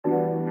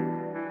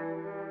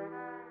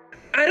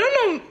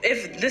know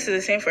if this is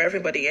the same for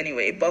everybody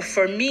anyway, but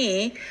for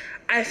me,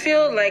 I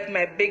feel like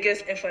my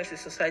biggest influence is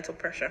societal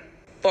pressure.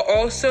 But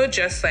also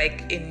just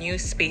like in new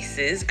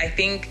spaces, I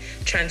think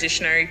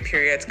transitionary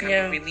periods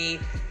can be really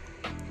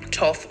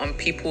tough on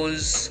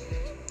people's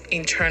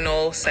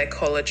internal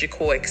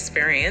psychological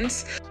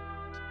experience.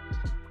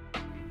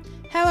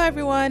 Hello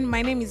everyone,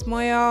 my name is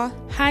Moya.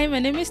 Hi, my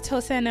name is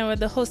Tosa and we're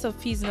the host of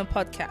Peas in a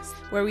Podcast,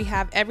 where we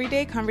have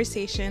everyday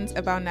conversations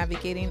about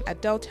navigating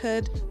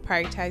adulthood,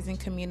 prioritizing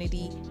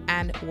community,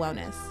 and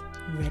wellness.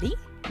 Ready?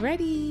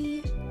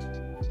 Ready.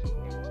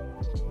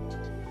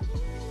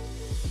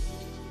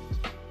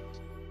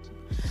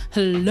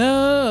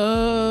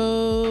 Hello.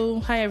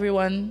 Hi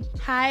everyone.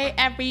 Hi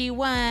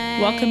everyone.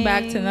 Welcome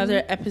back to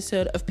another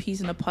episode of Peas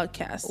in a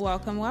Podcast.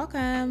 Welcome.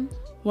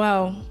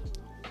 Wow.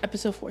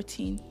 Episode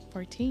 14.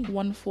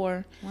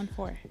 1-4.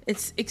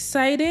 It's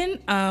exciting.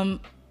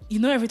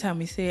 Every time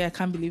we say I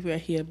can't believe we're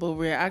here, but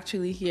we're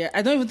actually here.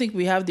 I don't even think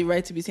we have the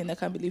right to be saying I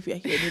can't believe we're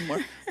here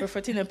anymore. We're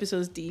 14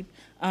 episodes deep.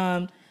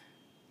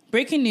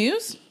 Breaking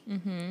news.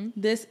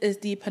 This is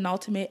the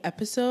penultimate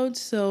episode,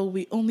 so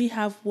we only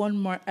have one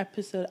more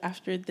episode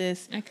after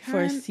this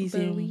for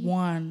season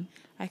 1.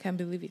 I can't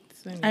believe it.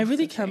 I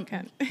really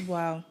can't.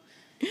 Wow.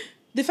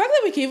 The fact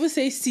that we can even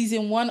say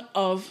season 1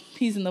 of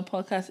Peas in the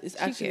Podcast is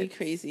actually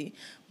crazy.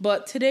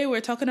 But today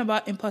we're talking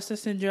about imposter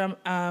syndrome.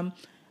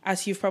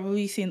 As you've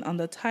probably seen on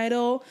the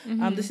title,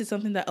 this is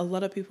something that a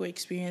lot of people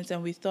experience,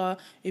 and we thought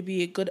it'd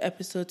be a good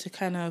episode to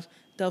kind of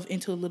delve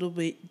into a little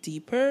bit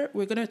deeper.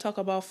 We're going to talk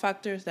about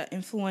factors that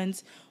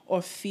influence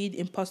or feed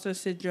imposter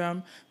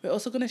syndrome. We're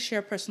also going to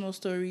share personal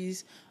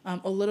stories,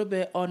 a little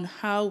bit on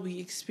how we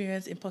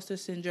experience imposter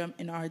syndrome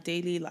in our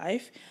daily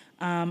life,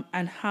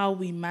 and how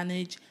we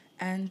manage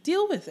and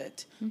deal with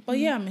it. But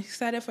yeah, I'm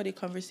excited for the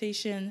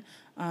conversation,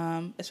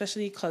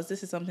 especially because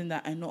this is something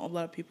that I know a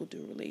lot of people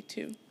do relate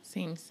to.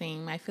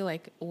 Same. I feel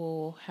like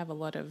we'll have a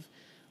lot of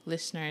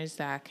listeners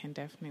that can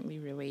definitely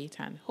relate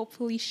and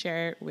hopefully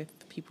share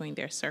with people in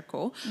their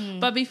circle.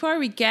 But before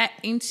we get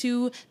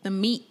into the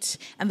meat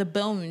and the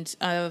bones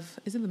of...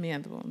 Is it the meat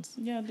and the bones?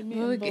 Yeah, the meat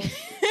and bones.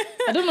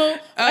 I don't know.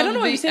 I don't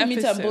know why you say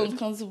meat and bones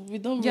because we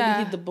don't really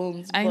hit the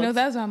bones. I know,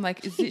 that's why I'm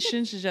like, it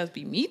shouldn't just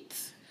be meat.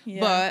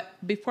 Yeah.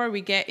 But before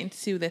we get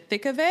into the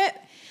thick of it,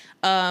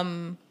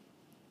 how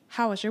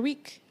was your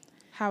week?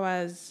 How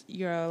was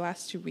your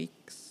last 2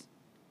 weeks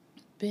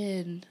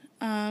been?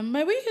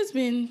 My week has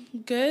been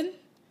good.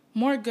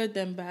 More good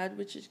than bad,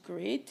 which is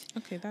great.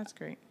 Okay, that's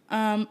great.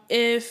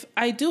 If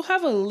I do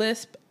have a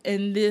lisp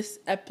in this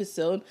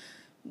episode,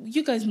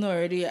 you guys know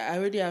already, I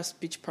already have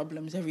speech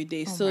problems every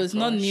day, so it's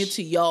not new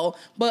to y'all.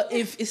 But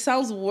if it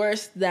sounds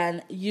worse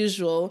than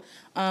usual,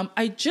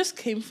 I just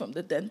came from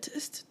the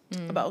dentist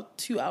about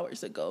 2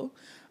 hours ago.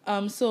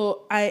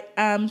 So I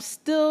am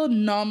still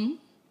numb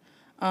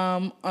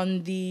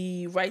on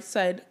the right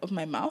side of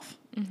my mouth.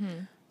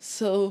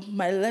 So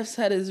my left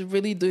side is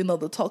really doing all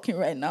the talking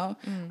right now.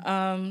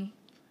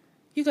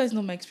 You guys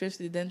know my experience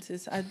with the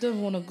dentist. I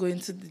don't want to go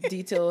into the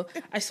detail.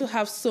 I still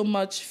have so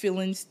much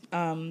feelings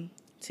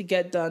to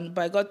get done,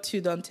 but I got 2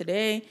 done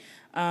today,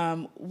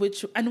 and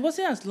it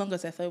wasn't as long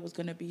as I thought it was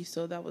going to be,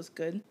 so that was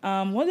good.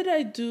 What did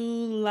I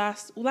do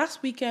last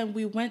weekend?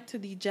 We went to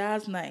the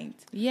jazz night.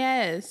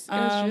 Yes, it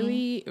was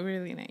really,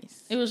 really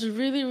nice. It was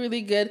really,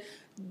 really good.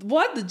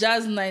 What the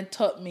jazz night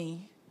taught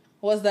me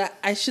was that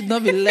I should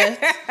not be let.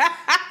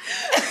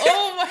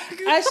 Oh my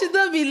God. I should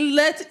not be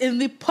let in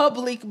the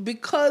public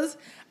because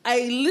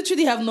I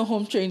literally have no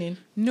home training.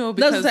 No,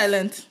 because that's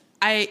silent.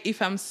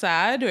 If I'm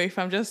sad or if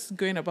I'm just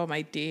going about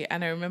my day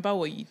and I remember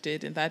what you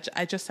did and that,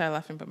 I just started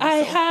laughing by myself.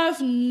 I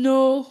have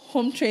no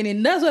home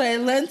training. That's what I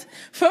learned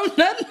from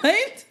that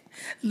night.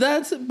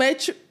 That's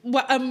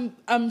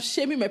I'm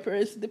shaming my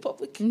parents in the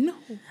public. No.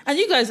 And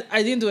you guys,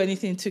 I didn't do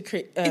anything to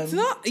create. It's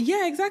not.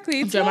 Yeah,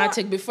 exactly. It's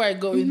dramatic. Before I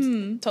go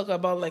and talk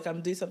about like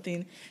I'm doing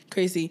something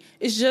crazy,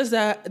 it's just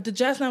that the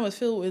jazz night was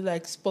filled with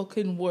like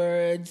spoken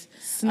words,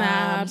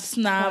 snaps,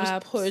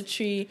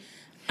 poetry,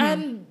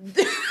 and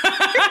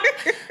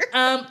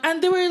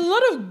and there were a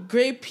lot of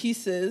great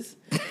pieces.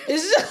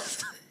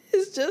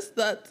 It's just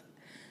that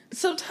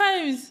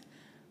sometimes.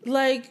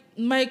 Like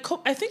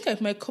I think like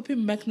my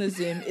coping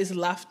mechanism is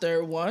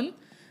laughter. One,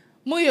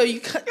 Moyo, you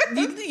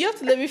have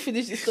to let me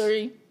finish the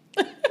story.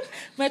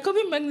 My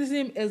coping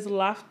mechanism is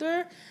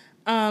laughter,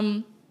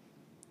 and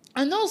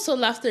also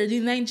laughter. The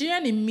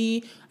Nigerian in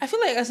me, I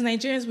feel like as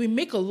Nigerians we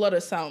make a lot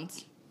of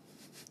sounds.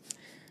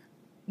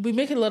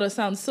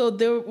 So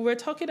we're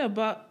talking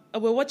about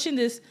we're watching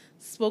this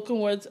spoken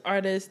words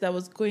artist that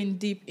was going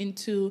deep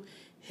into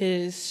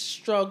his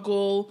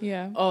struggle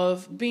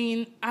of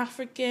being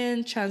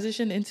African,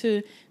 transition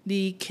into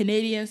the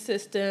Canadian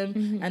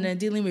system, and then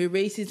dealing with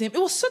racism. It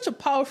was such a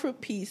powerful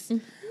piece.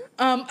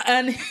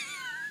 And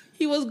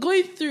he was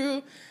going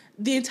through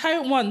the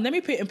entire one. Let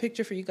me paint a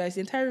picture for you guys. The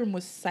entire room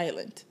was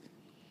silent.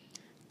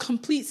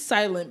 Complete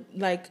silent,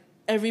 like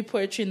every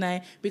poetry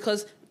night,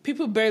 because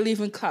people barely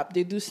even clap.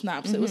 They do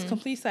snaps. So it was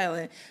complete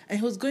silent. And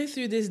he was going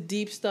through this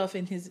deep stuff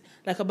in his,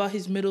 like about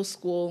his middle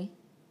school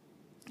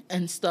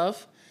and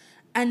stuff.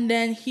 And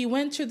then he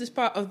went through this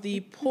part of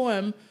the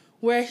poem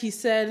where he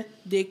said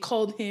they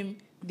called him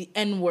the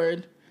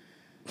N-word.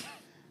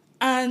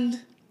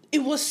 And it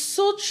was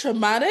so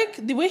traumatic,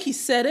 the way he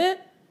said it.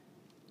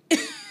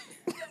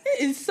 It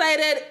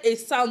incited a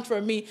sound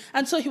for me.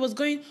 And so he was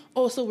going,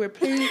 oh, so we're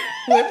playing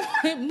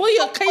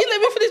Moyo, can you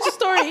let me finish the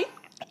story?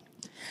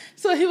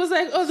 So he was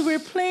like, oh,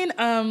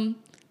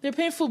 they're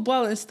playing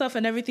football and stuff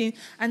and everything.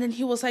 And then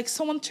he was like,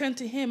 someone turned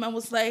to him and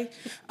was like,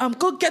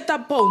 go get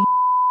that bone.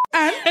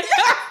 And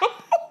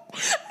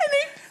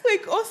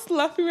like us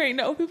laughing right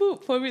now, people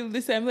probably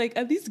listen. I'm like,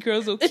 are these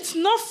girls okay? It's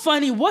not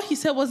funny. What he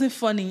said wasn't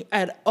funny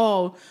at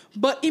all.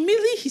 But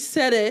immediately he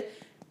said it,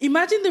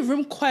 imagine the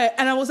room quiet,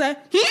 and I was like,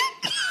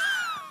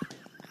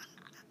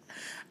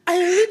 I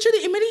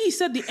literally, immediately he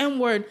said the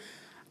N-word,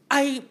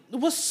 I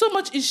was so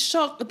much in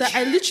shock that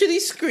I literally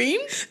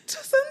screamed.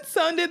 Tosin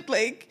sounded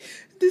like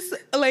this,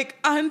 like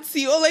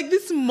auntie or like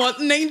this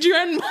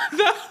Nigerian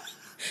mother.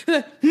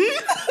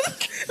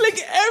 Like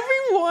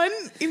everyone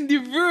in the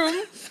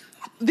room,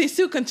 they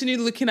still continued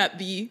looking at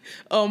the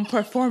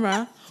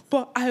performer.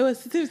 But I was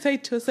sitting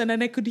beside Tosin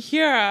and I could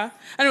hear her.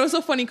 And it was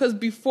so funny because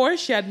before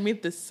she had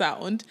made the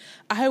sound,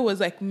 I was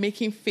like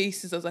making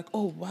faces. I was like,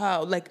 oh,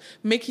 wow. Like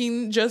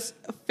making just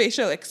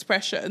facial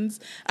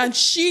expressions. And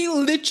she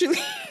literally,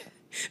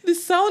 the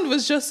sound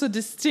was just so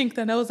distinct.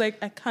 And I was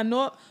like, I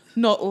cannot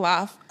not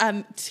laugh.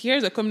 And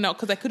tears are coming out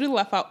because I couldn't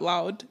laugh out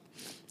loud.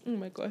 Oh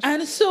my gosh.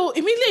 And so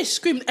immediately I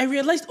screamed. I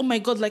realized, oh my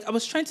God, like I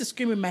was trying to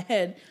scream in my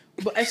head,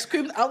 but I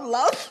screamed out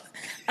loud.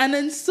 And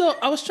then so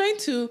I was trying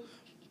to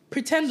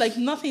pretend like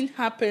nothing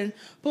happened,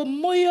 but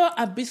Moyo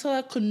and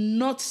Bisola could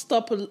not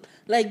stop.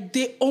 Like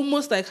they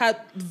almost like had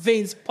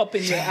veins pop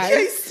in their eyes.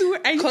 I swear,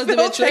 because they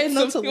were trying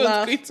not to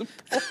laugh.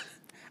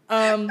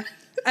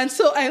 And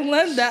so I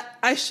learned that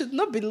I should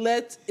not be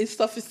let in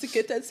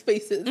sophisticated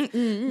spaces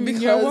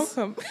because you're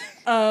welcome.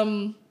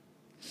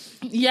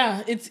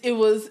 Yeah, it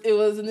was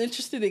an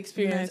interesting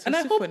experience, and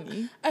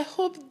I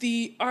hope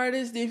the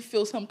artists didn't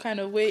feel some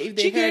kind of way if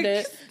they heard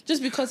it,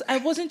 just because I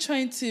wasn't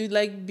trying to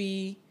like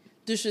be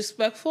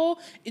disrespectful.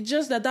 It's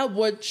just that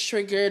word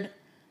triggered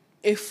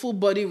a full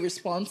body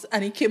response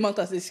and it came out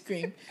as a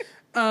scream.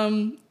 But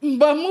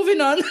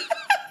moving on,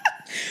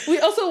 we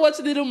also watched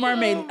Little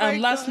Mermaid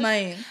last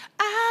night.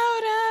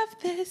 Out of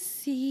the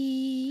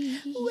sea,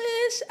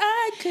 wish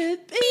I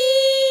could be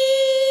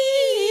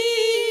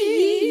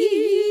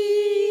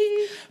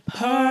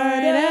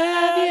part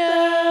of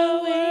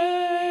your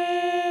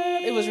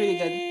world. It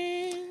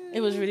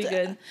was really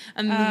good.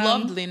 And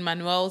loved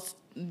Lin-Manuel's,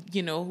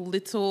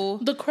 little...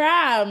 The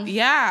crab.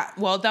 Yeah.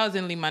 Well, that was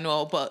in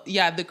Lin-Manuel, but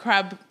yeah, the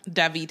crab,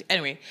 David.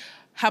 Anyway,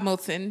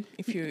 Hamilton,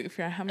 if you're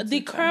a Hamilton The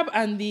fan. crab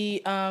and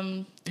the...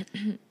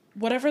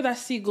 whatever that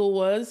seagull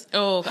was.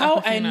 Oh, how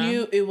Aquafina. I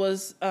knew it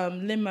was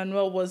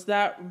Lin-Manuel was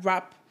that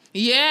rap.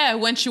 Yeah,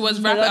 when she was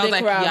rapping, I was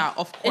like, rap. yeah,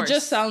 of course. It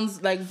just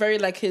sounds like very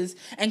like his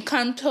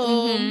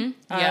Encanto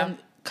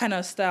kind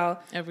of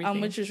style,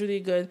 which is really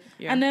good.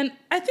 Yeah. And then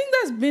I think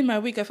that's been my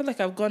week. I feel like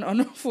I've gone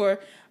on for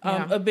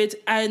a bit.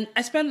 And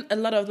I spent a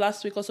lot of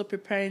last week also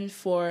preparing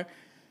for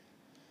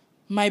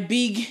my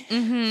big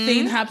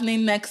thing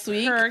happening next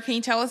week. Can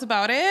you tell us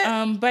about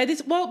it? By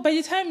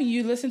the time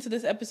you listen to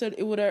this episode,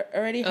 it would have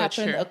already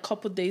happened a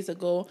couple days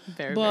ago.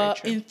 Very true.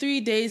 In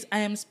 3 days, I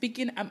am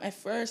speaking at my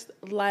first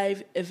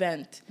live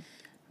event.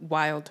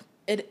 Wild.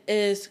 It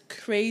is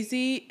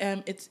crazy.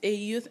 It's a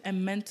youth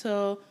and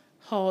mental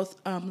health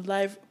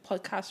live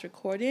podcast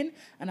recording,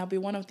 and I'll be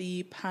one of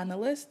the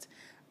panelists.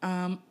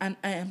 And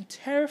I am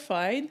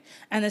terrified,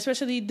 and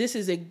especially this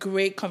is a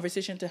great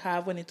conversation to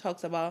have when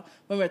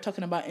we're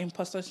talking about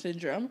imposter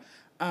syndrome,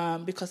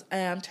 because I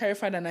am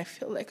terrified and I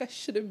feel like I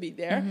shouldn't be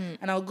there.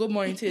 And I'll go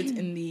more into it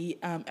in the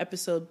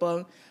episode,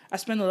 but I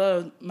spent a lot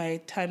of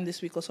my time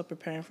this week also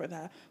preparing for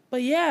that.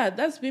 But yeah,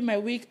 that's been my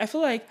week. I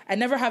feel like I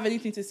never have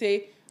anything to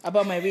say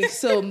about my week,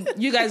 so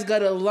you guys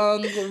got a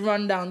long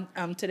rundown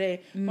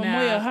today. But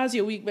Moya, how's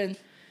your week been?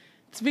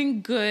 It's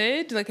been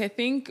good. Like, I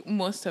think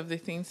most of the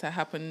things that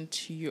happened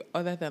to you,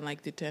 other than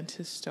like the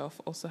dentist stuff,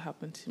 also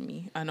happened to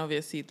me. And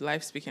obviously,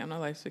 live speaking, I'm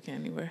not live speaking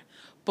anywhere.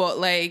 But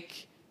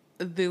like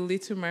the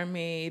Little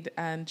Mermaid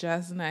and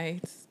Jazz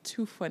Nights,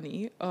 too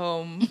funny.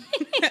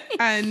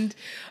 And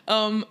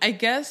I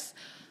guess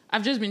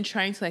I've just been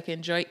trying to like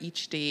enjoy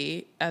each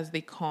day as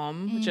they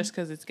come, just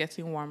because it's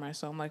getting warmer.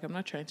 So I'm like, I'm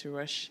not trying to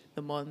rush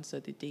the months or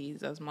the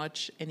days as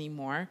much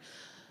anymore.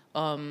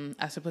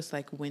 As opposed to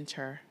like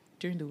winter.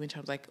 During the winter, I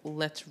was like,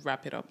 let's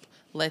wrap it up.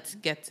 Let's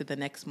get to the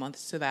next month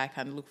so that I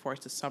can look forward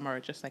to summer,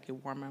 just like a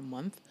warmer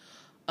month.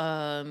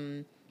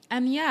 And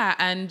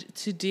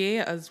today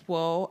as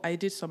well, I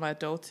did some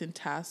adulting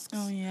tasks.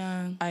 Oh,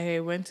 yeah. I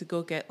went to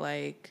go get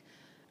the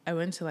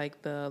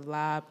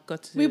lab.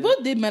 We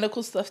both did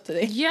medical stuff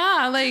today.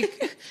 Yeah,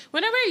 like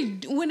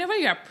whenever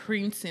you're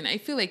printing, I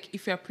feel like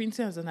if you're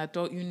printing as an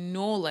adult,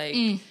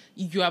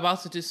 you're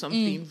about to do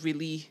something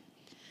really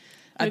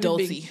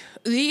adulty.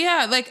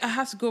 Yeah, like I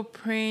had to go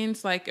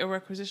print like a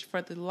requisition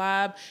for the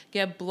lab,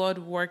 get blood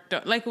work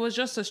done. Like it was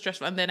just so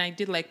stressful. And then I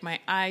did like my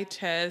eye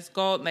test,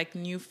 got like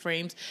new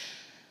frames.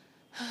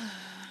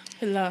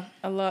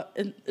 A lot.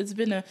 It's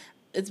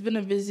been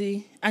a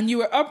busy, and you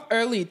were up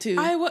early too.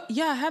 I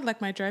had like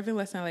my driving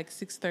lesson at like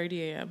 6:30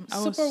 a.m.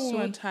 I was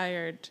so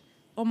tired.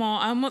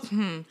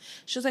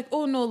 She was like,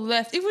 oh no,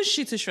 left. Even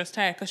she too, she was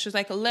tired because she was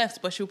like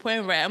left, but she was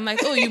pointing right. I'm like,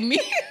 oh, you mean?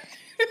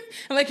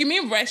 I'm like, you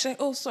mean right? She's like,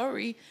 oh,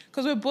 sorry,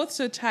 because we're both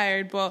so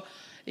tired. But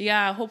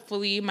yeah,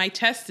 hopefully my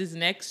test is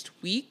next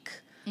week,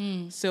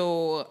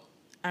 so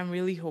I'm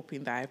really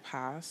hoping that I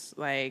pass.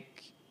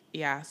 Like,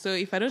 yeah. So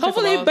if I don't,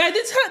 hopefully by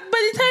the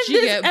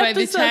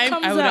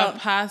time I would have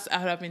passed, I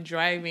would have been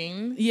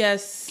driving.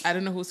 Yes. I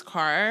don't know whose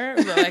car,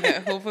 but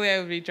like hopefully I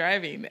will be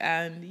driving.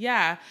 And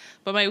yeah,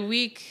 but my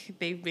weeks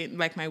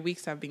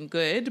have been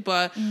good.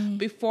 But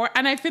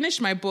and I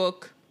finished my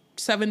book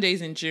 7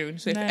 days in June.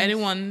 So if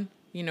anyone,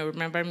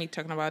 remember me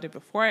talking about it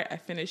before, I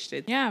finished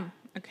it. Yeah.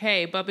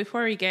 Okay. But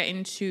before we get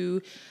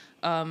into,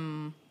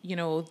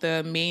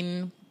 the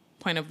main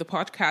point of the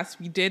podcast,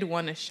 we did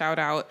want to shout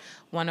out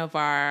one of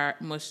our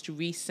most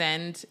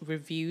recent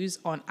reviews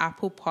on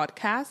Apple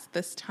Podcasts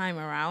this time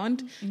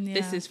around. Yeah.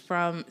 This is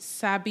from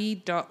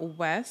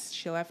Sabi.West.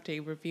 She left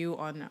a review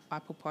on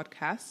Apple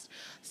Podcasts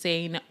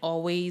saying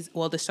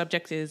the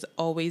subject is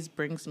always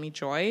brings me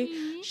joy.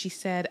 Mm-hmm. She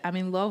said, I'm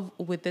in love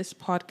with this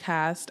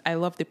podcast. I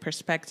love the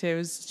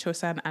perspectives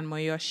Chosan and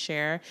Moyo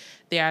share.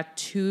 They are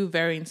two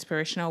very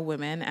inspirational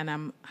women, and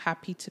I'm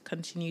happy to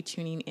continue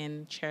tuning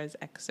in. Cheers,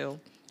 EXO.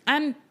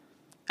 And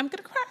I'm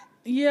gonna cry.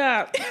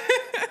 Yeah.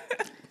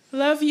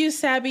 Love you,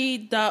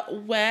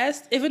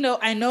 Sabi.West. Even though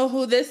I know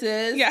who this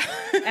is. Yeah.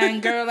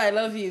 And girl, I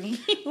love you.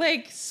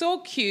 Like, so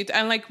cute.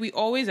 And like, we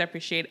always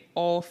appreciate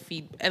all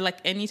feedback, like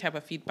any type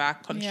of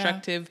feedback,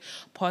 constructive,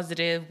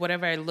 positive,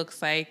 whatever it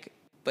looks like.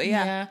 But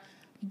yeah.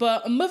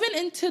 But moving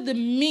into the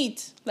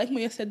meat, like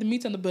Moya said, the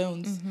meat on the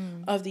bones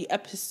of the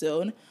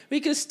episode,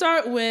 we could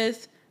start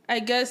with, I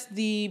guess,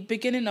 the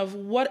beginning of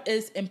what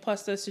is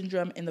imposter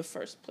syndrome in the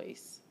first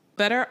place.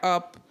 Better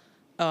Up,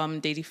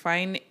 they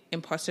define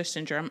imposter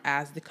syndrome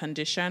as the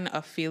condition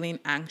of feeling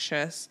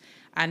anxious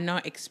and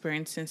not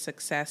experiencing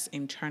success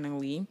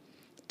internally,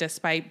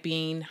 despite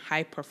being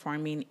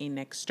high-performing in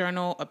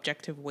external,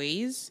 objective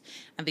ways.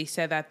 And they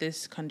said that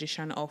this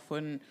condition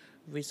often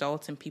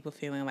results in people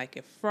feeling like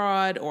a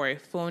fraud or a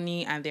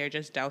phony, and they're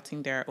just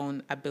doubting their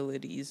own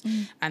abilities.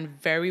 And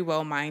Very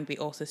Well Mind, they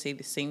also say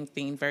the same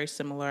thing, very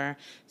similar.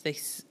 They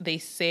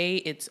say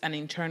it's an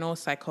internal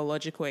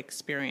psychological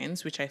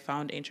experience, which I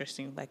found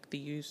interesting, like the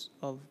use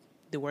of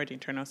the word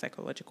internal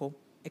psychological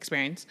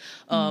experience,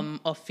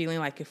 of feeling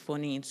like a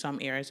phony in some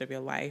areas of your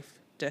life,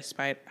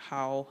 despite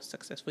how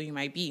successful you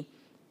might be.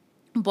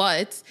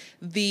 But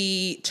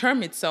the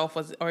term itself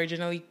was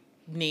originally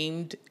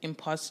named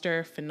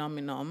imposter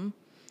phenomenon,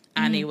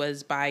 and it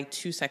was by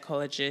two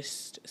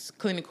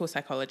clinical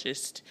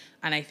psychologists,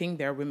 and I think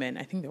they're women.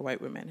 I think they're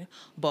white women.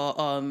 But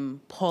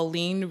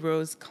Pauline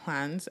Rose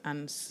Clance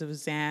and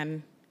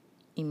Suzanne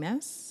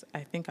Imes, I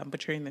think I'm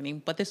butchering the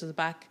name, but this was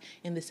back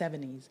in the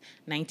 70s,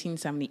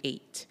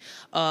 1978.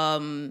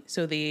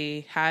 So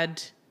they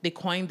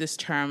coined this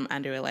term,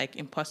 and they were like,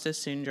 imposter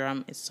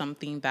syndrome is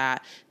something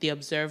that they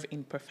observe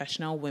in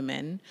professional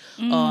women.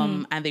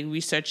 And they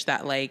researched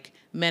that like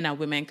men and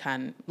women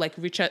can, like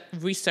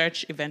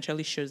research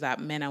eventually shows that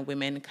men and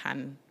women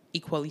can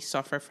equally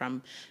suffer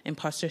from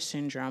imposter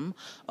syndrome.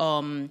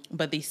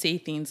 But they say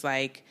things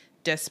like,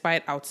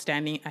 despite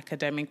outstanding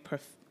academic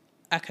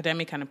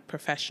and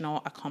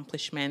professional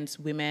accomplishments,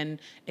 women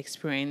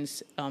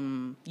experience,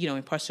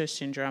 imposter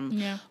syndrome.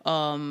 Yeah.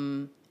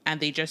 And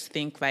they just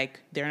think like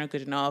they're not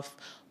good enough.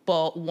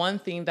 But one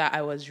thing that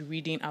I was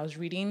reading,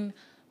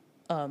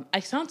 I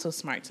sound so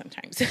smart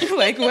sometimes,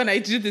 like when I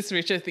do this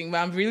research thing, but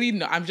I'm really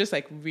not, I'm just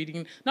like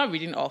not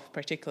reading off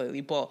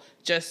particularly, but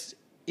just,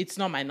 it's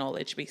not my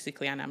knowledge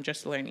basically, and I'm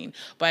just learning.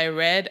 But I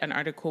read an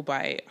article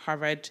by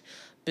Harvard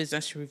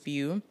Business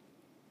Review,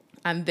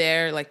 and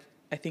there, like,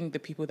 I think the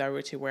people that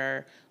wrote it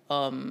were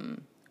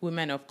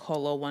women of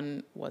color.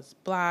 One was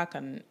Black,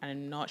 and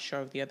I'm not sure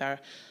of the other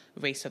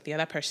race of the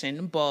other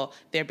person, but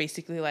they're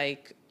basically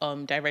like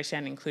diversity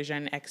and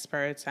inclusion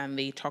experts, and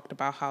they talked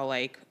about how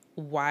like,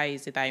 why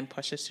is it that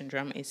imposter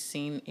syndrome is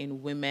seen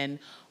in women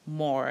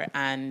more,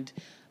 and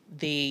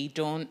they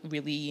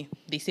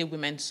say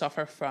women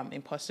suffer from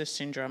imposter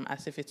syndrome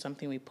as if it's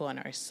something we put on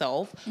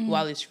ourselves,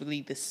 while it's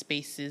really the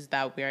spaces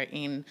that we're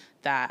in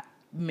that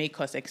make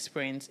us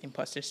experience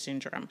imposter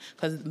syndrome,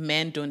 because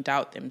men don't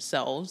doubt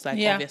themselves, like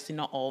obviously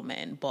not all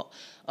men, but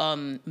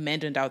men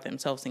don't doubt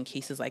themselves in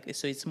cases like this.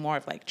 So it's more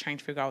of like trying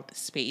to figure out the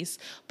space.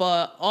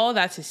 But all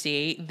that to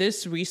say,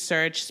 this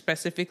research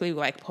specifically,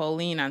 like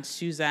Pauline and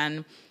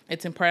Susan,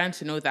 it's important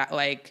to know that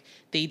like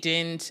they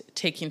didn't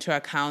take into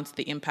account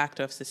the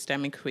impact of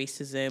systemic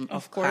racism,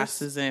 of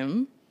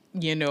classism,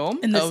 in the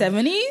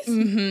 70s,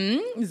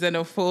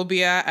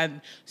 xenophobia,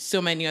 and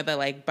so many other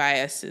like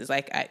biases,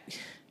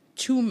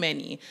 too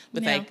many,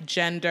 with like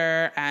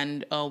gender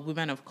and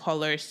women of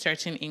color,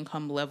 certain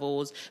income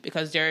levels,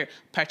 because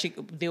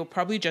they'll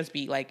probably just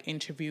be like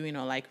interviewing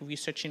or like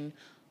researching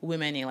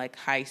women in like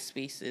high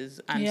spaces,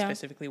 and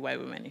specifically white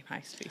women in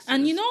high spaces.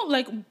 And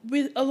like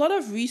with a lot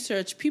of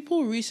research,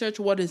 people research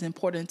what is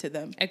important to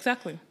them.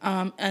 Exactly.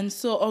 And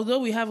so although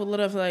we have a lot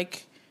of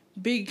like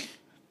big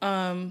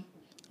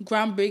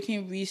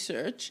groundbreaking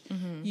research,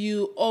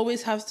 you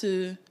always have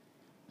to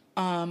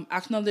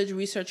acknowledge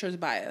researchers'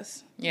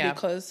 bias. Yeah.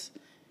 Because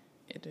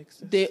it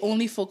exists. They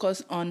only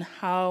focus on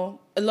how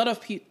a lot of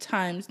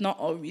times, not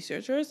all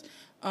researchers,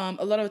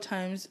 a lot of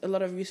times, a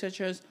lot of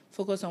researchers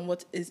focus on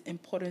what is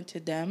important to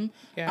them.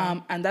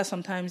 Yeah. And that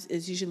sometimes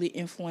is usually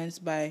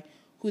influenced by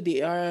who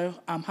they are,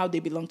 how they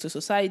belong to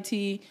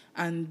society,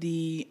 and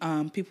the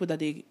people that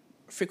they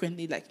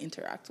frequently like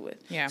interact with.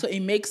 Yeah. So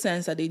it makes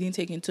sense that they didn't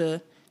take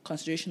into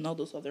consideration all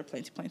those other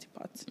plenty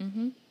parts.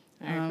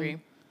 I agree.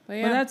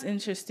 But that's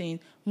interesting.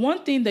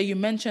 One thing that you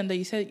mentioned that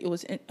you said it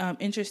was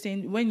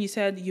interesting when you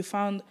said you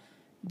found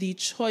the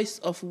choice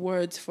of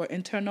words for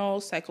internal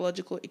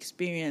psychological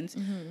experience.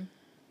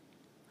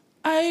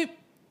 I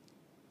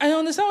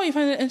understand why you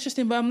find it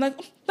interesting, but I'm like,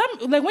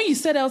 like when you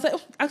said it, I was like,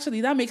 actually,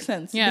 that makes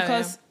sense. Yeah,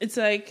 because it's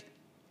like,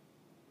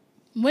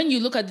 when you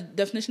look at the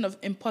definition of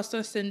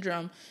imposter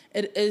syndrome,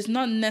 it is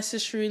not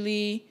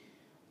necessarily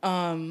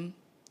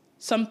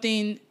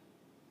something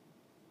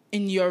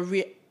in your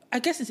I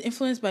guess it's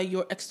influenced by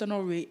your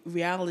external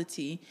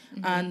reality.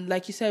 And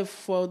like you said,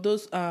 for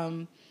those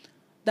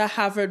that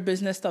Harvard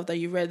business stuff that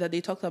you read, that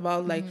they talked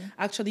about, like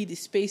actually the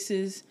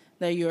spaces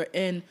that you're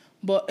in.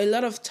 But a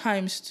lot of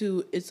times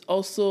too, it's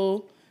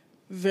also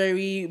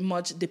very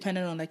much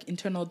dependent on like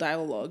internal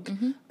dialogue,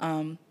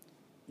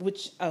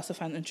 which I also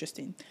find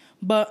interesting.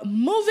 But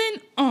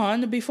moving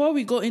on, before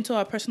we go into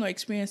our personal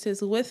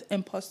experiences with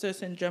imposter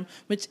syndrome,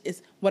 which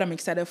is what I'm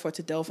excited for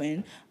to delve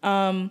in,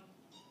 our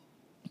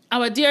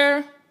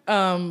dear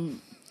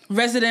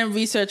resident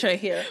researcher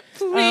here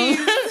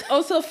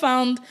also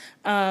found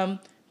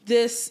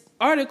this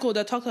article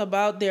that talked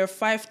about there are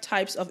 5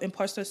 types of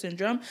imposter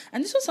syndrome,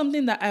 and this was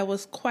something that I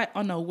was quite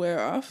unaware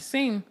of.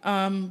 Same.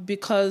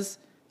 Because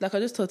like I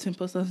just thought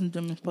imposter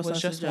syndrome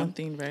was just one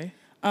thing, right?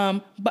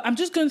 But I'm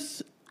just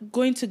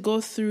going to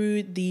go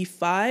through the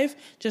 5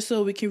 just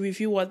so we can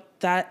review what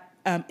that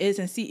is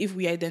and see if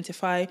we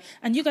identify.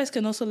 And you guys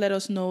can also let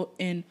us know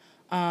in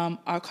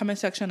our comment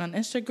section on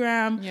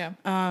Instagram. Yeah.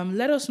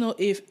 Let us know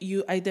if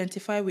you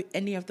identify with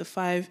any of the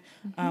 5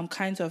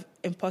 kinds of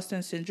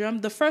imposter syndrome.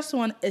 The first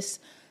one is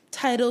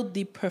titled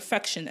the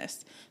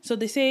perfectionist. So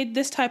they say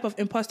this type of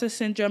imposter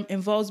syndrome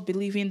involves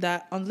believing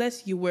that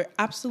unless you were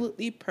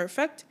absolutely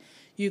perfect,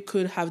 you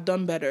could have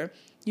done better.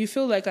 You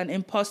feel like an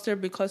imposter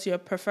because your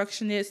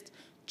perfectionist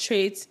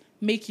traits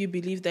make you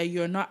believe that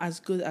you're not as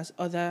good as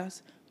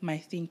others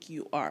might think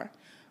you are.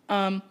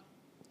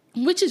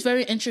 Which is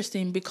very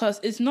interesting because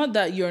it's not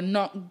that you're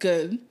not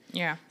good.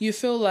 Yeah. You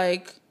feel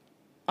like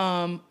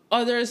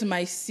others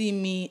might see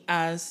me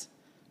as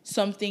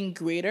something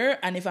greater,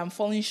 and if I'm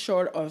falling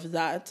short of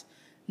that,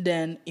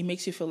 then it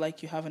makes you feel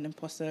like you have an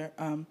imposter.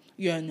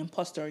 You're an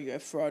imposter, you're a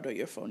fraud, or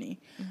you're phony.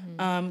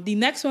 The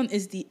next one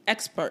is the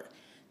expert.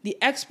 The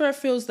expert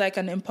feels like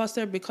an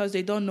imposter because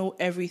they don't know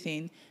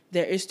everything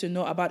there is to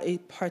know about a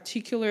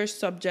particular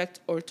subject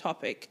or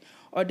topic,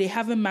 or they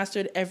haven't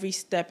mastered every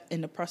step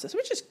in the process,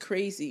 which is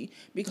crazy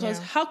because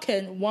how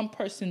can one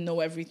person know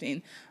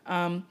everything?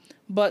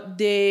 But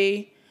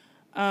they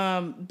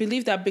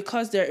believe that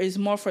because there is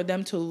more for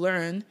them to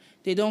learn,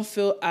 they don't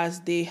feel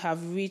as they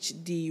have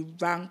reached the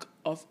rank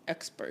of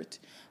expert.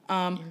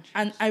 And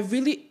I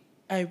really,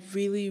 as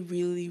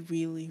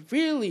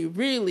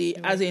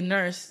a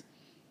nurse,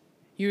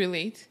 you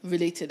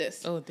relate to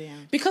this. Oh,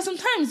 damn. Because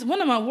sometimes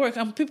when I'm at work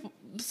and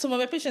some of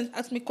my patients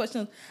ask me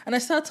questions and I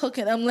start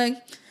talking, I'm like,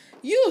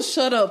 you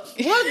shut up.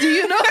 What do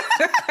you know?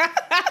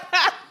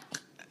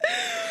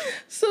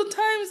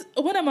 Sometimes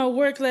when I'm at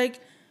work, like,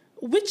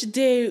 which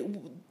day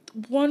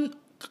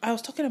I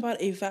was talking about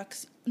a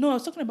vaccine. No, I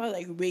was talking about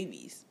like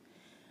rabies.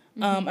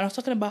 And I was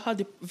talking about how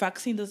the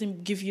vaccine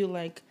doesn't give you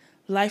like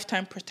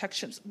lifetime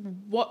protections.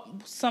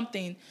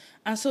 Something.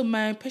 And so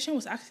my patient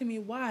was asking me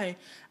why.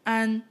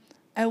 And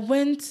I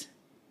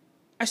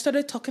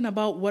started talking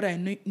about what I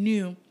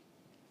knew.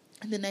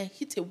 And then I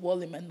hit a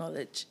wall in my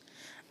knowledge.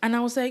 And I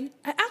was like,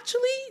 I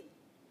actually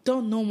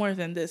don't know more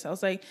than this. I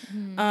was like,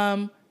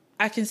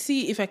 I can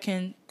see if I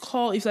can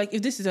call, if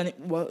this is it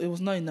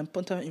was not an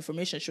important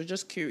information. She was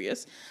just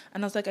curious.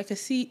 And I was like, I can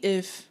see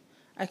if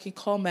I can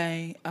call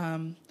my,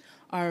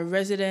 our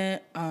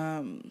resident,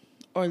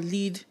 or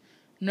lead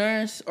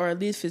nurse or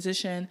lead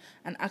physician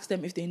and ask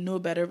them if they know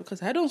better,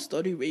 because I don't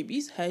study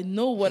rabies. I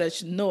know what I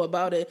should know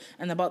about it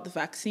and about the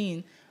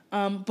vaccine.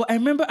 But I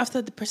remember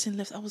after the person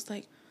left, I was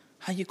like,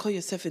 how you call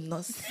yourself a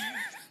nurse?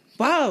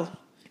 Wow.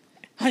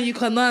 How you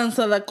cannot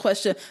answer that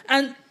question.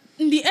 And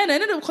in the end, I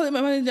ended up calling my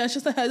manager and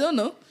she's like, I don't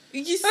know.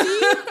 You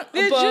see,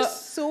 there's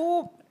just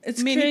so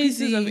many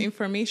crazy pieces of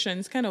information.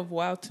 It's kind of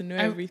wild to know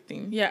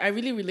everything. Yeah, I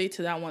really relate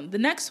to that one. The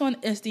next one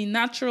is the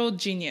natural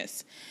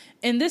genius.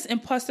 In this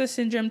imposter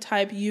syndrome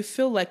type, you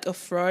feel like a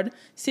fraud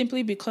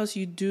simply because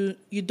you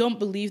don't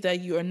believe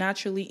that you are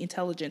naturally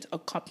intelligent or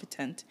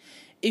competent.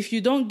 if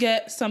you don't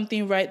get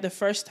something right the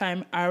first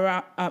time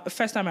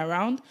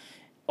around,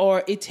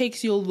 or it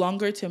takes you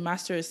longer to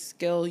master a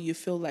skill, you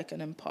feel like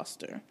an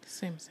imposter.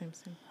 Same.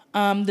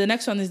 The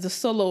next one is the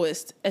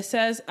soloist. It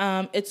says,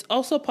 it's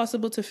also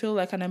possible to feel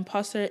like an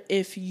imposter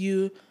if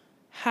you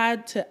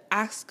had to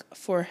ask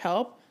for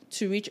help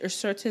to reach a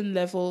certain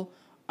level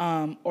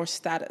or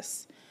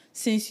status.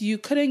 Since you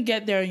couldn't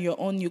get there on your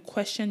own, you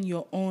question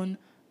your own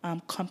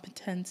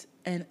competence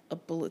and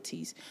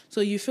abilities.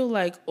 So you feel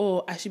like,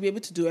 oh, I should be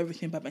able to do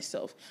everything by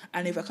myself.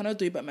 And if I cannot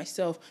do it by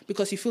myself,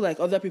 because you feel like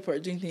other people are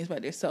doing things by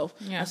themselves.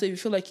 Yeah. And so if you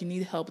feel like you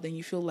need help, then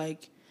you feel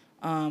like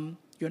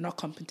you're not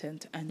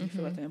competent and you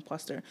feel like an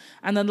imposter.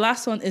 And the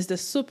last one is the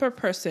super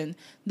person.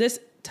 This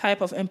type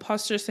of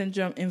imposter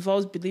syndrome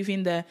involves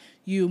believing that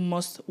you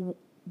must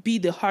be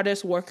the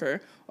hardest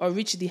worker or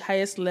reach the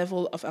highest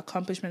level of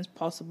accomplishments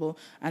possible.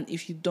 And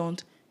if you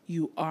don't,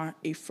 you are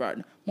a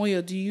fraud.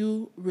 Moyo, do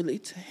you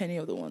relate to any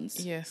of the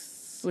ones?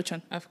 Yes. Which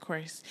one? Of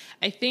course.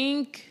 I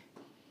think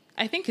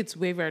it's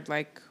wavered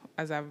like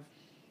as I've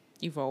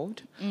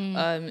evolved.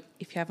 If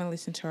you haven't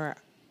listened to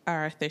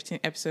our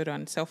 13th episode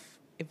on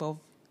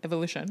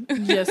evolution.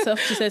 Yeah,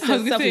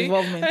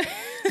 self-evolvement.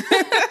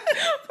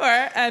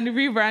 and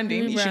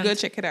rebranding. You should go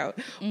check it out.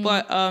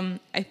 But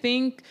I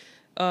think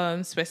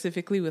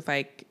specifically with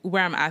like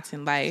where I'm at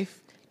in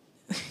life,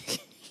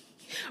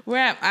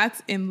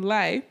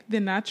 the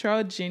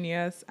natural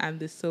genius and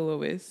the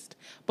soloist,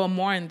 but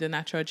more on the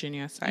natural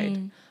genius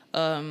side.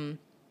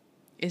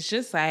 It's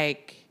just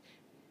like,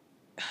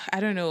 I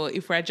don't know,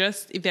 if they're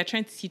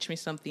trying to teach me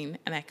something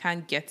and I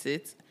can't get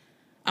it,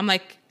 I'm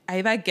like, I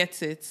either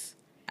get it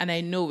and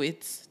I know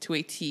it to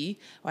a T,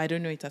 or I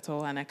don't know it at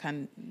all,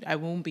 and I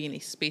won't be in a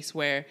space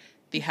where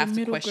they have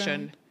to question.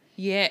 Ground.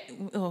 Yeah.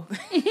 Oh.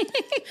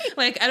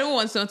 Like, I don't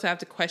want someone to have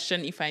to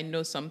question if I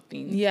know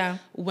something. Yeah.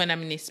 When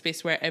I'm in a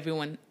space where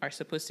everyone are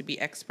supposed to be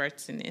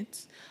experts in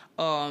it.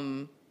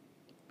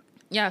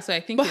 Yeah, so I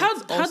think. But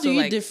how do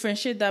you like,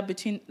 differentiate that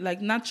between like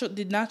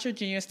the natural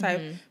genius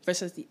type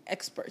versus the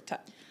expert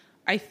type?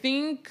 I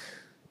think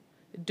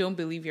don't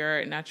believe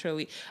you're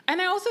naturally,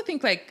 and I also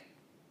think like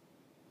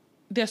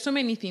there's so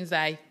many things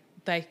that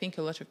I think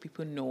a lot of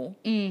people know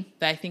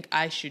that I think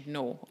I should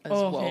know as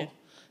well. Okay.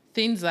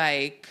 Things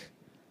like,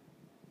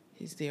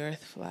 is the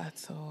earth flat?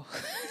 So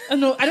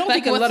no, I don't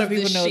like, think a lot of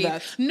people know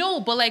that.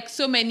 No, but like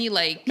so many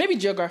like maybe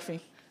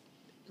geography.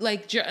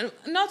 Like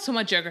not so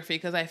much geography,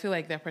 because I feel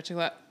like they're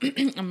particular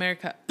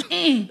America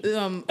when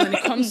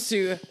it comes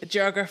to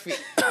geography.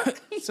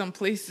 Some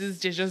places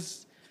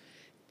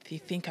they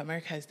think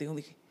America is the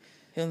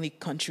only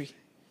country,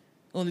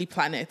 only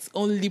planet,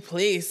 only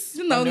place.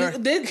 No,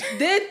 they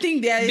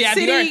think they are a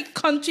city,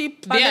 country,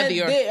 planet.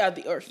 They are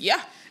the earth.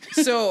 Yeah.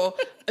 So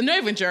not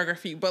even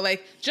geography, but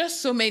like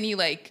just so many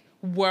like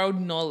world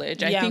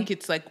knowledge. I think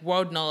it's like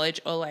world knowledge,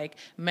 or like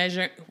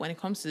measure when it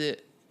comes to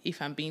if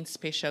I'm being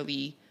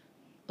spatially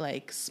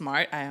like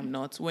smart. I am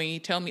not. When you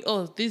tell me,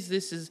 oh, this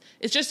is,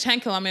 it's just 10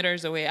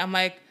 kilometers away, I'm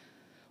like,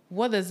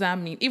 what does that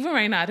mean? Even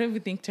right now, I don't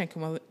even think 10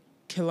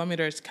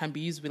 kilometers can be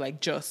used with like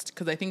just,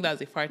 because I think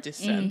that's a far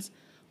distance.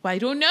 But I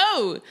don't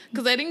know,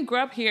 because I didn't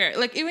grow up here.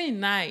 Like even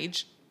in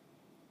Niger,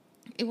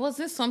 it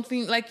wasn't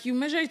something like you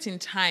measure it in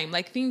time,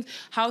 like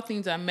how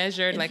things are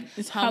measured, like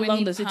it's how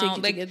long does it take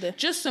you to get there?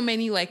 Just so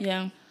many like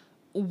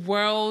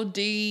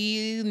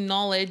worldly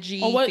knowledge,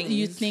 or what things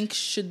you think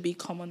should be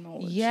common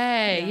knowledge.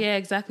 Yeah,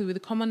 exactly. With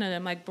the common knowledge,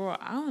 I'm like, bro,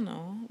 I don't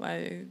know,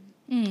 like,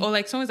 or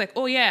like someone's like,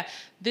 oh yeah,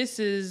 this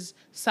is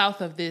south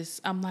of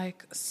this. I'm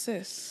like,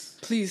 sis,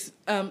 please.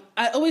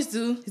 I always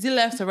do. Is it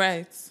left or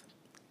right?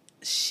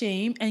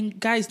 Shame. And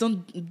guys,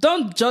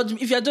 don't judge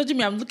me. If you're judging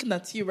me, I'm looking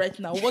at you right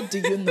now. What do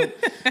you know?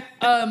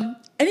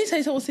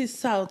 Anytime someone says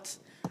south,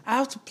 I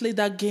have to play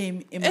that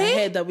game in my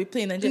head that we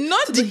play in Nigeria.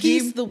 Not to the the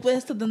game. east, the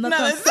west, to the north,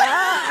 and south.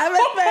 I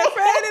met my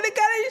friend in the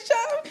carriage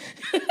shop.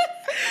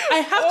 I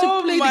have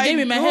to play the game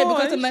in my head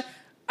because I'm like,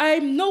 I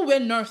know where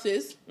north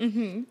is.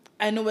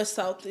 I know where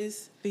south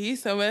is. The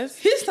east and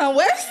west. East and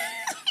west.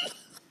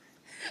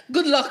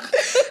 Good luck.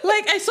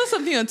 Like I saw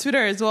something on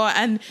Twitter as well,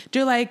 and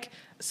they're like,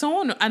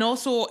 someone, and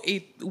also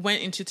it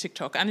went into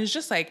TikTok, and it's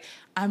just like,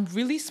 I'm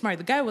really smart.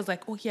 The guy was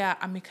like, oh yeah,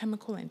 I'm a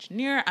chemical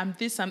engineer. I'm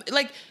this. I'm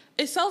like,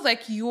 it sounds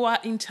like you are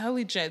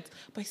intelligent,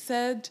 but I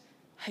said,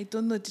 I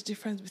don't know the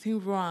difference between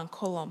row and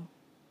column.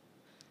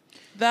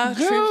 That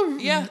girl,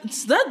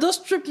 that does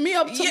trip me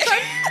up sometimes.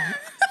 Yeah.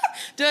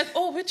 They're like,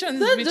 oh, which one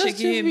is which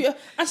again?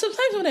 And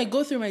sometimes when I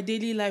go through my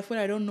daily life where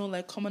I don't know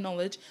like common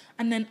knowledge,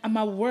 and then I'm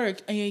at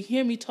work and you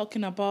hear me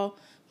talking about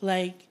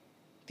like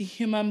the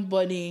human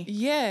body.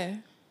 Yeah.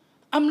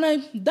 I'm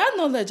like, that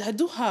knowledge I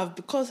do have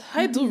because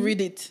I do read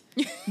it.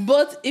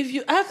 But if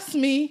you ask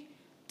me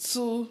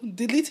to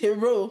delete a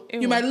row,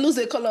 you might lose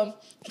a column.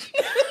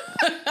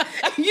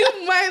 You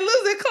might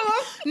lose a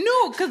column.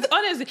 No, because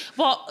honestly,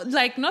 but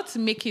like not to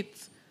make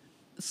it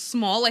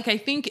small, like I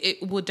think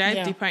it will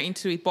dive deeper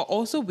into it, but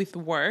also with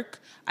work,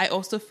 I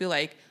also feel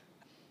like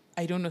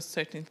I don't know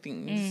certain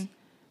things.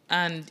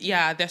 And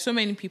there's so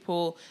many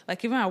people,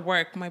 like even at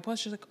work, my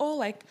boss is like, oh,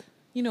 like,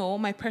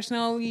 my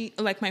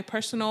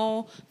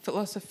personal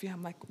philosophy,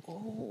 I'm like,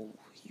 oh,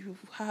 you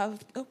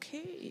have,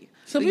 okay.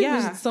 Some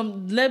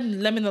people, let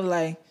me not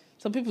lie.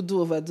 Some people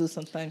do overdo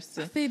sometimes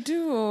too. They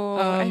do.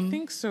 I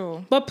think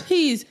so. But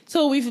please,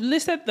 so we've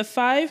listed the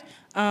 5.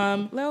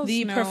 The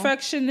know.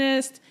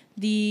 Perfectionist,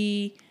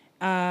 the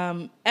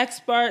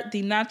expert,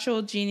 the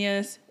natural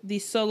genius, the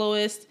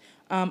soloist,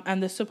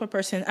 and the super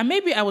person. And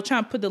maybe I will try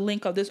and put the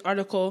link of this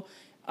article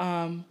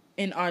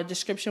in our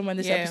description when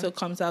this episode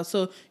comes out,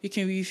 so you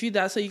can review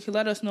that. So you can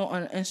let us know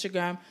on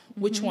Instagram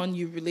which one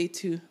you relate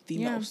to the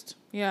most.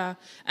 Yeah.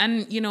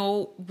 And,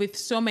 with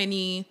so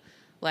many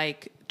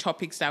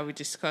topics that we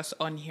discuss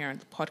on here on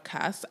the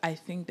podcast, I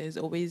think there's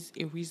always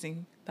a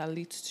reason that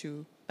leads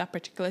to that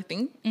particular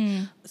thing.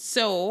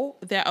 So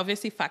there are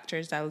obviously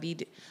factors that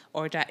lead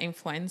or that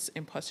influence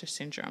imposter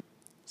syndrome.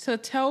 So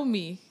tell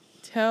me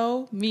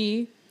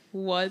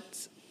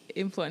what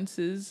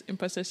influences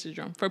imposter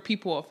syndrome for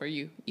people or for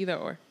you, either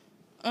or.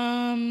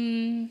 I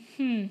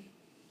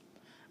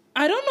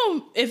don't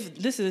know if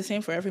this is the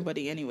same for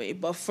everybody anyway,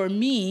 but for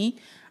me,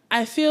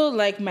 I feel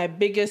like my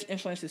biggest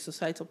influence is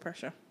societal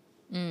pressure.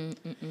 And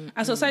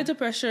societal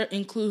pressure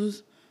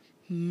includes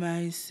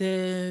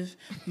myself,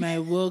 my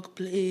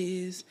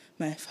workplace,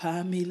 my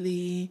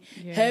family,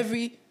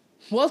 the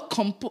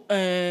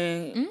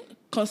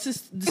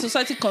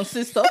society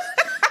consists of.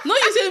 No,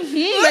 you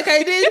say like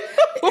I did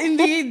in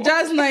the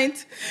jazz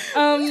night.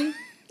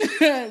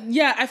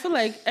 I feel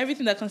like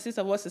everything that consists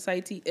of what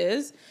society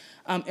is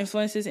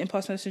influences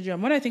imposter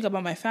syndrome. When I think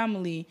about my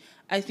family,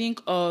 I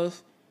think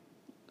of,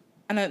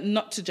 and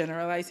not to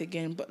generalize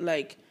again, but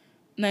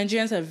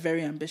Nigerians are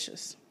very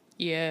ambitious.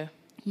 Yeah.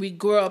 We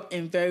grew up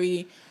in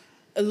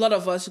a lot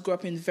of us grew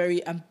up in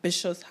very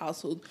ambitious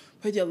household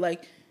where they're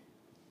like,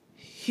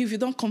 if you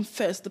don't come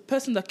first, the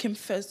person that came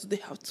first, do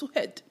they have 2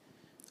 heads?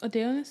 Oh,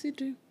 they honestly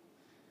do.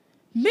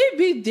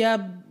 Maybe they are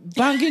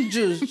banging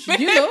Jews, Do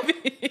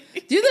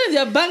you know they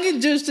are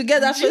banging Jews to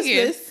get that first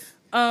place?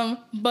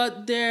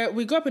 But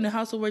we grew up in a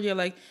household where you're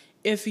like,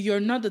 if you're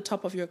not the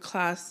top of your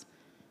class,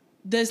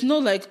 there's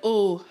no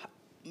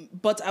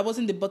but I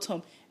wasn't the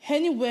bottom.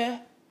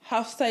 Anywhere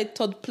outside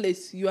 3rd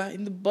place, you are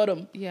in the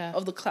bottom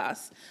of the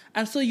class.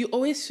 And so you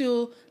always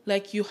feel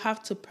like you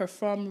have to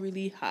perform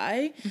really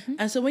high.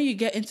 And so when you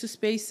get into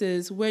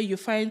spaces where you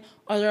find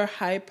other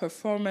high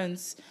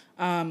performance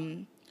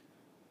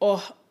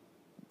or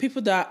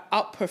people that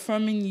are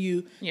outperforming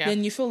you,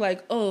 then you feel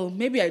like, oh,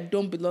 maybe I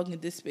don't belong in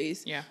this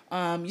space.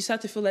 You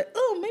start to feel like,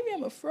 oh, maybe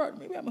I'm a fraud,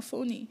 maybe I'm a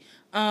phony.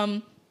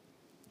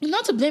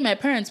 Not to blame my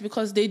parents,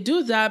 because they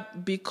do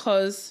that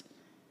because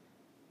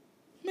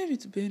maybe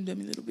to blame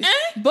them a little bit,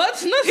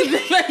 but not to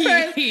blame my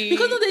parents,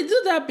 because they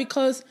do that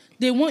because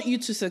they want you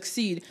to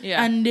succeed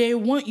and they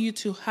want you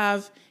to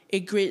have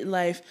a great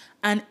life.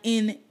 And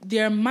in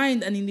their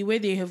mind and in the way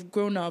they have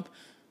grown up,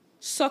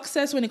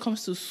 success when it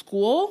comes to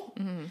school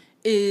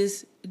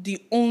is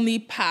the only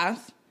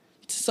path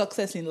to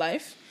success in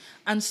life.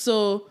 And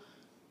so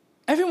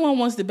everyone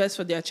wants the best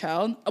for their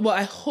child. Well,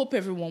 I hope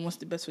everyone wants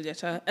the best for their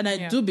child. And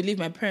I do believe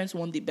my parents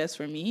want the best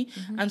for me.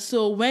 And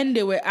so when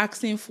they were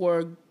asking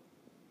for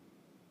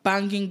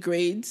banging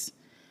grades,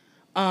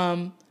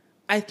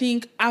 I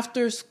think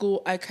after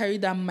school, I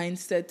carried that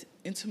mindset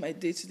into my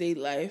day-to-day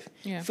life,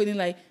 feeling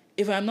like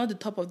if I'm not the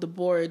top of the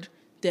board,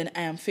 then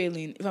I am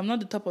failing. If I'm not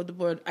the top of the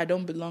board, I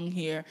don't belong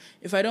here.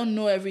 If I don't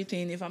know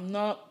everything, if I'm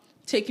not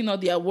taking all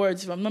the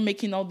awards, if I'm not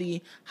making all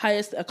the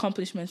highest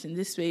accomplishments in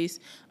this space.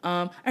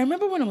 I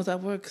remember when I was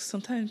at work,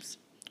 sometimes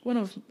one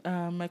of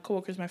my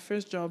coworkers, my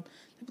first job,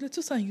 they'd be like,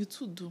 Tosan, you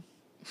too do.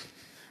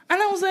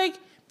 And I was like,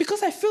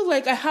 because I feel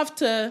like I have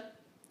to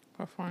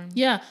perform.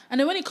 Yeah. And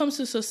then when it comes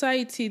to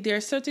society, there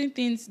are certain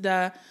things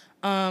that,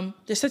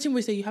 there's certain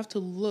ways that you have to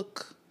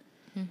look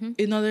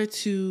in order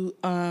to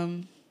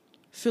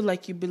feel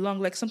like you belong.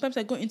 Like sometimes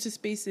I go into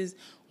spaces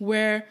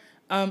where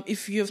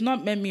if you have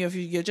not met me or if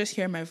you're just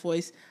hearing my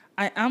voice,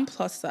 I am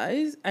plus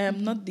size. I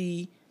am not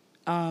the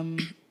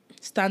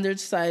standard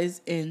size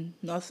in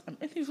North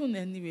America. Even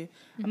anyway,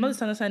 I'm not the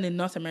standard size in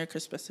North America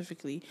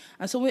specifically.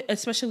 And so,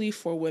 especially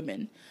for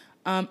women.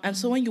 And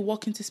so when you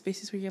walk into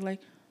spaces where you're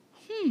like,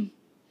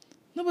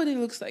 nobody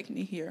looks like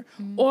me here.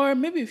 Or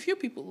maybe a few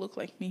people look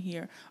like me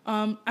here.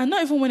 And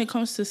not even when it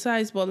comes to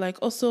size, but like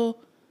also,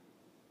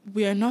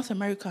 we are North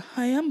America.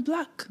 I am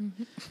black.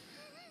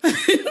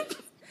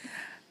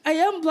 I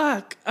am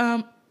black.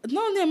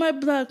 Not only am I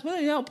black, when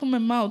I open my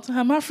mouth,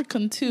 I'm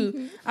African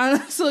too.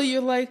 And so you're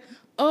like,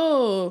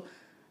 oh,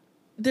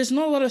 there's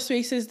not a lot of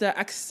spaces that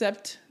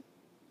accept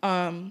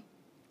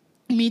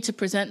me to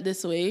present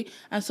this way.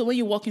 And so when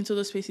you walk into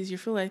those spaces, you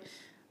feel like,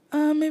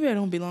 maybe I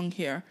don't belong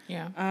here.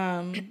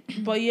 Yeah.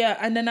 But yeah,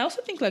 and then I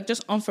also think like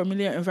just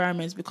unfamiliar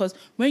environments, because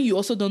when you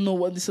also don't know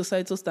what the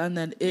societal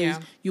standard is,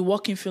 you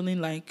walk in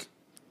feeling like,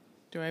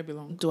 do I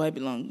belong? Do I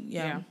belong?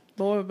 Yeah.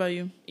 But what about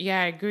you?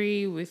 Yeah, I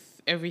agree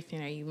with everything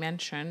that you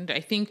mentioned.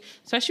 I think,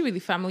 especially with the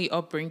family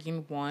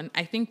upbringing one,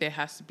 I think there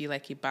has to be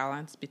like a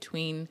balance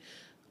between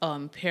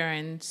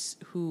parents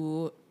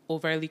who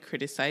overly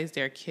criticize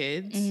their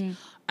kids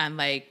and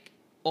like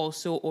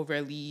also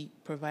overly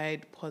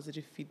provide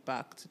positive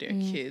feedback to their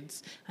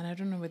kids. And I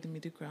don't know where the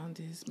middle ground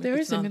is. Maybe There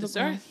it's is a not middle this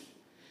ground. earth.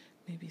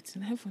 Maybe it's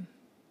in heaven.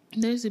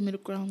 There is a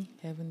middle ground.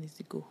 Heaven is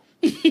the goal.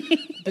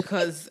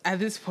 Because at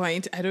this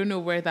point, I don't know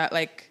where that,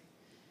 like...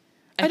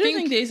 I don't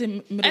think there is a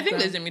middle ground. I think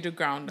there's a middle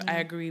ground. I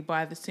agree. But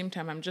at the same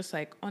time, I'm just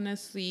like,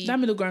 honestly... That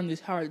middle ground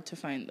is hard to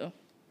find, though.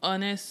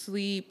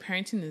 Honestly,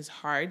 parenting is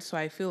hard. So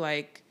I feel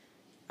like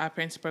our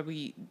parents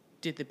probably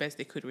did the best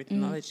they could with the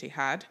knowledge they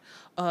had.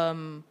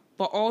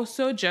 But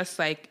also just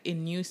like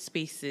in new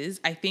spaces,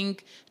 I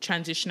think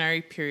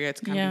transitionary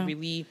periods can be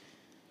really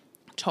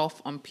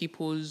tough on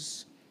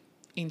people's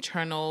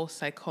internal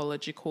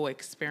psychological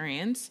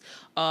experience.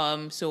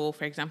 So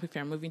for example, if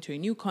you're moving to a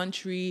new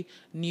country,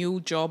 new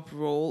job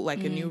role,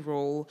 like a new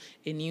role,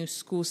 a new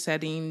school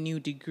setting, new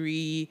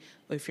degree,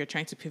 or if you're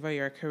trying to pivot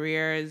your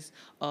careers,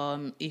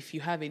 if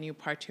you have a new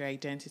part to your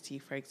identity,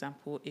 for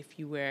example, if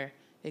you were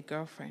a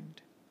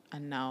girlfriend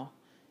and now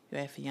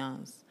you're a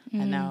fiancé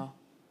and now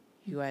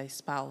you are a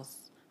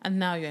spouse and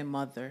now you're a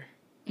mother,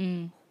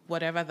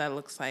 whatever that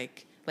looks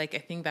like I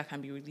think that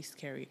can be really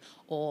scary.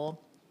 Or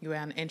you're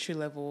an entry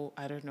level,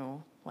 I don't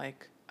know,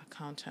 like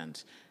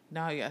accountant.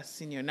 Now you're a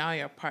senior. Now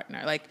you're a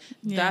partner. Like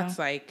that's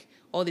like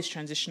all these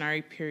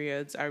transitionary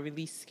periods are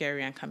really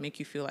scary and can make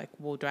you feel like,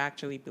 well, do I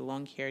actually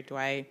belong here?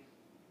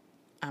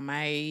 Am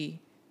I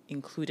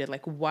included?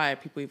 Like, why are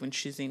people even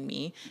choosing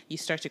me? You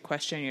start to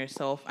question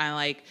yourself. And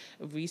like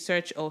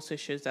research also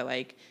shows that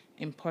like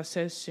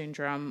imposter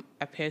syndrome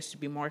appears to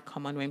be more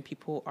common when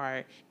people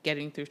are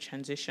getting through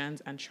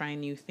transitions and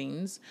trying new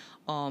things.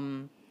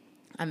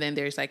 And then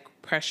there's like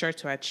pressure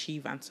to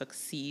achieve and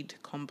succeed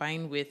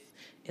combined with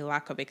a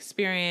lack of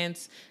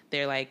experience.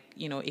 They're like,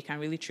 it can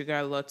really trigger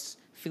a lot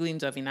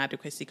feelings of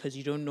inadequacy because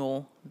you don't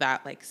know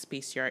that like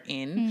space you're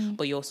in,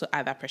 but you also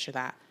add that pressure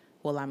that,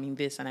 well, I'm in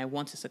this and I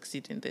want to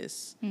succeed in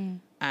this.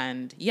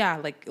 And yeah,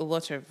 like a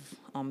lot of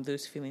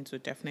those feelings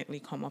would definitely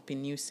come up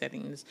in new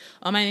settings.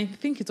 And I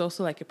think it's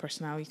also like a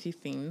personality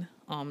thing.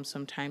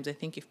 Sometimes I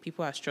think if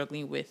people are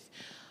struggling with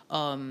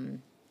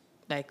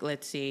like,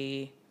 let's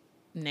say,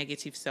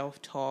 negative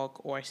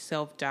self-talk or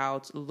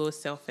self-doubt, low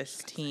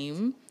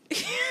self-esteem.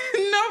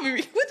 No,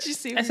 what'd you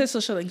say? I said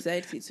social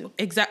anxiety too.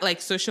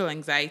 Like social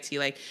anxiety,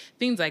 like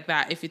things like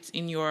that. If it's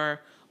in your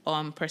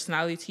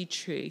personality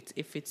trait,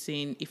 if it's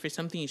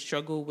something you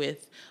struggle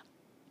with,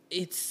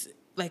 it's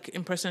like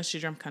imposter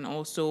syndrome can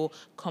also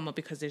come up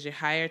because there's a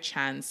higher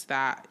chance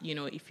that,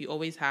 if you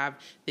always have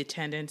the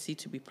tendency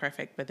to be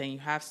perfect, but then you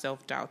have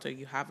self-doubt or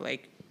you have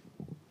like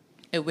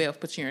a way of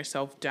putting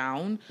yourself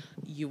down,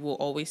 you will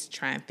always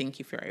try and think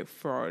if you're a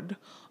fraud.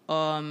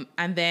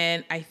 And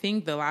then I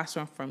think the last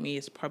one for me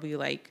is probably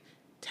like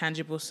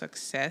tangible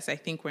success. I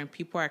think when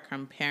people are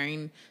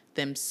comparing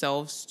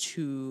themselves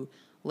to,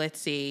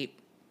 let's say,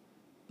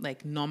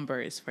 like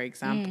numbers, for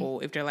example,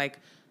 if they're like,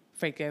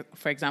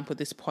 for example,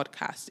 this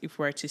podcast, if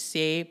we're to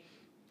say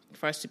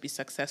for us to be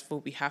successful,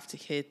 we have to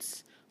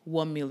hit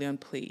 1 million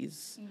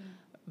plays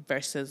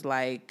versus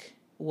like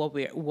what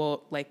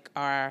like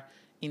our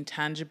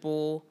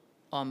intangible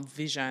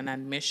vision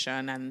and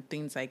mission and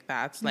things like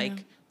that.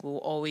 Like we'll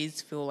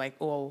always feel like,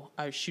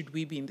 should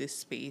we be in this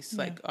space?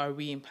 Like, are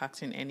we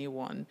impacting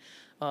anyone?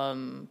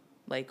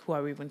 Like, who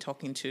are we even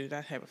talking to?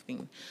 That type of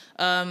thing.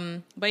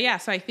 But yeah,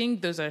 so I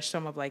think those are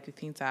some of like the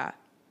things that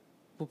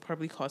will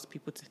probably cause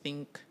people to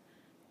think,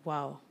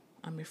 wow,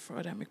 I'm a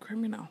fraud, I'm a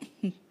criminal.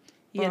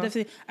 Yeah,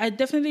 definitely. I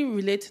definitely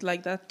relate to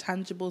like that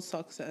tangible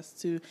success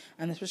too,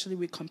 and especially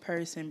with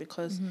comparison,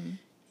 because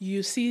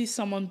you see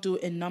someone do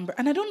a number,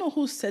 and I don't know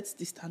who sets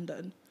the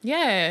standard.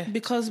 Yeah.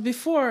 Because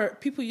before,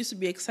 people used to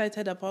be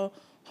excited about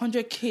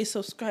 100K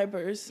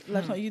subscribers,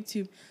 like on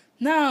YouTube.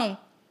 Now,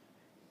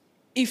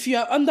 if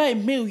you're under a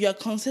mil, you're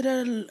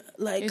considered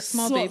like a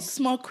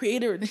small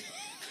creator.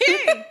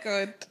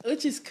 Good.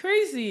 Which is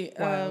crazy.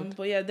 Wild.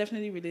 But yeah,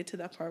 definitely relate to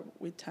that part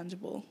with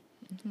tangible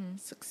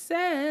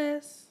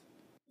success.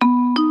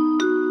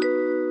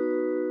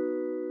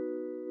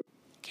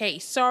 Okay,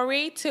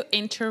 sorry to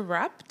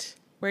interrupt.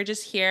 We're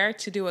just here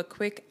to do a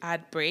quick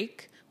ad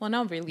break. Well,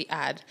 not really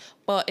ad,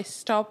 but a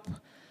stop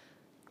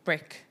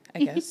break, I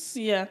guess.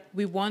 Yeah.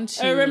 We want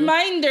to... A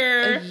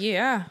reminder.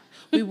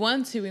 We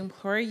want to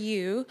implore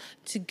you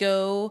to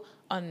go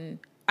on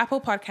Apple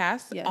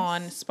Podcasts,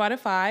 on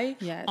Spotify,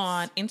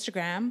 on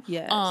Instagram,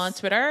 on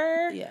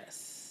Twitter.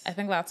 Yes. I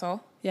think that's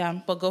all.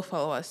 Yeah. But go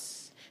follow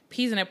us.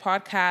 Peas in a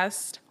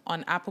Podcast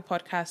on Apple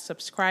Podcasts.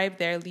 Subscribe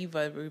there. Leave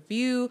a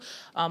review.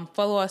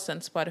 Follow us on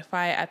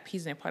Spotify at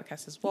Peas in a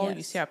Podcast as well. Yes.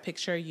 You see our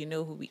picture, you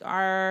know who we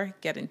are.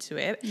 Get into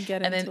it.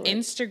 And then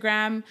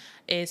Instagram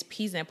is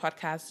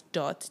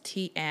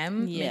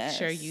peasinapodcast.tm. Yes. Make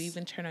sure you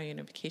even turn on your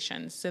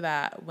notifications so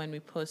that when we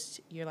post,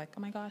 you're like,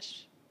 oh my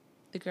gosh,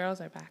 the girls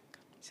are back.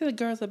 So the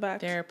girls are back.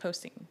 They're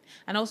posting.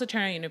 And also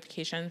turn on your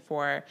notification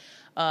for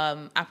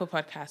Apple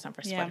Podcasts and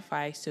for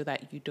Spotify so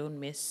that you don't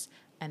miss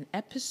an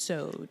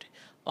episode.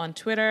 On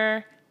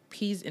Twitter,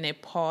 Peas in a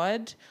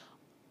Pod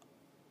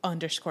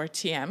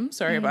 _TM.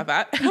 Sorry about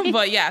that.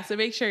 But yeah, so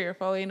make sure you're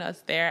following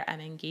us there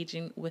and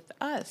engaging with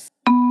us.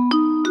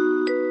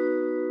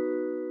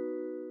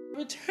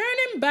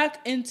 turning back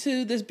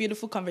into this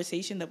beautiful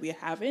conversation that we're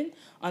having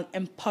on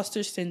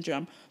imposter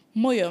syndrome.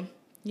 Moyo.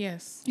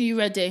 Yes. Are you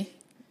ready?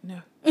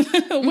 No.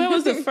 When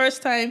was the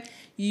first time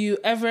you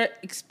ever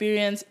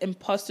experienced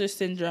imposter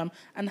syndrome,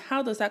 and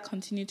how does that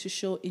continue to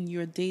show in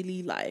your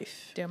daily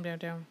life? Damn.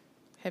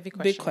 Heavy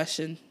question. Big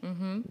question.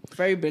 Mm-hmm.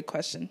 Very big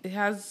question. It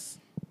has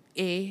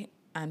A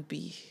and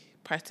B.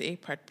 Part A,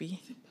 part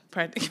B.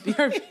 Part A,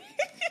 part B.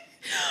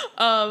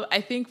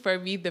 I think for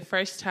me, the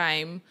first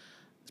time,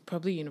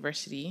 probably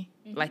university,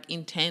 like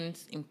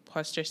intense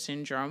imposter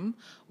syndrome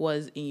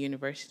was in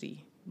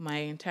university. My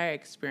entire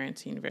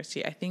experience in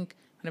university, I think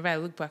whenever I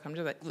look back, I'm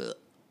just like, ugh.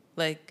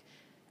 Like,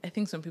 I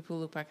think some people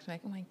look back and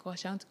like, oh my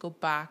gosh, I want to go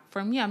back.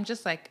 For me, I'm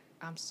just like,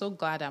 I'm so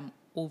glad I'm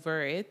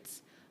over it,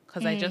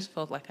 because I just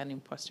felt like an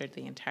imposter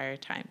the entire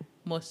time,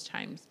 most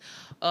times.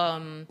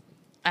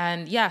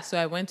 And yeah, so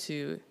I went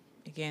to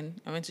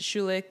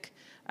Schulich,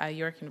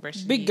 York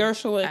University. Big girl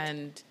Schulich.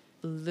 And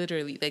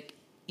literally, like,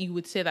 you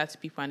would say that to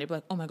people and they'd be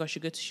like, oh my gosh,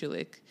 you go to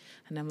Schulich.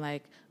 And I'm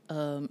like,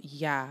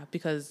 yeah,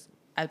 because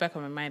at the back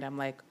of my mind, I'm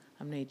like,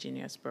 I'm not a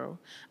genius, bro.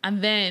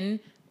 And then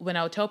when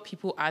I would tell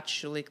people at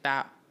Schulich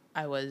that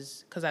I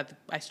was, because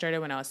I started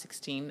when I was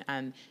 16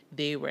 and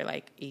they were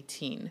like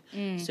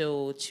 18.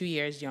 So 2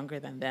 years younger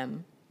than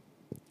them.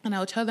 And I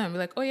would tell them, I'd be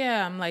like, oh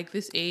yeah, I'm like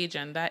this age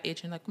and that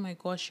age. And like, oh my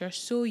gosh, you're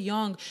so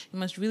young. You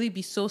must really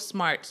be so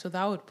smart. So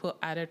that would put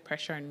added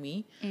pressure on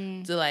me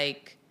to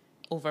like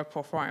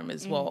overperform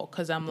as well.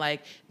 Because I'm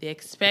like, they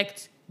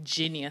expect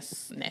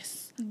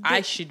geniusness.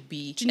 I should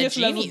be genius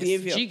a level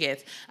genius. behavior. You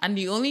get? And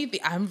the only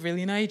thing, I'm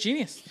really not a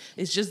genius.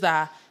 It's just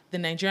that the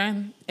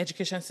Nigerian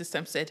education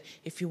system said,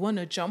 if you want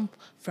to jump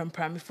from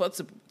primary 4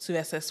 to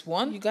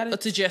SS1 you got it. or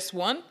to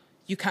GS1,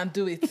 you can't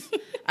do it.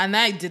 And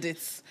I did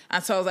it.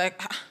 And so I was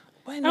like,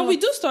 why not? And we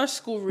do start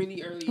school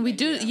really early. We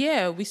do,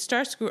 yeah. We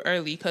start school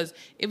early because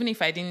even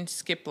if I didn't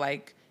skip,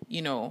 like,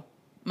 you know,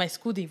 my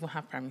school didn't even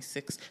have primary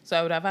 6. So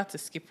I would have had to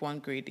skip one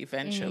grade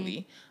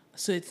eventually.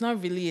 So it's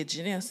not really a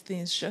genius thing.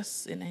 It's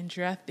just a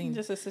Nigeria thing.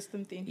 Just a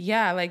system thing.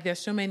 Yeah, like there's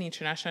so many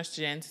international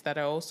students that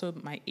are also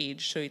my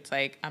age. So it's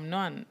like I'm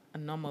not an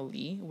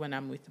anomaly when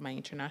I'm with my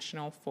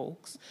international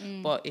folks.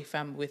 But if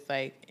I'm with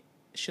like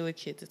Schulich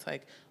kids, it's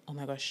like, oh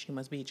my gosh, you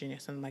must be a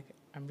genius. And I'm like,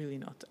 I'm really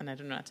not. And I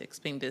don't know how to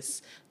explain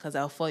this because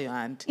I'll fall your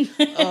hand.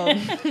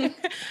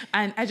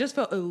 And I just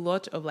felt a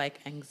lot of like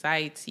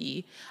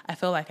anxiety. I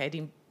felt like I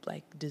didn't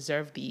like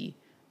deserve the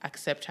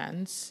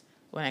acceptance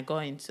when I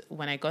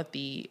got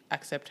the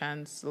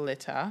acceptance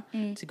letter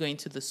to go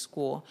into the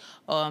school.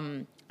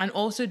 And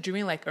also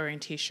during like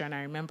orientation,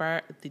 I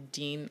remember the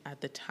dean at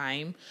the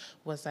time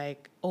was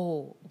like,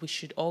 oh, we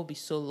should all be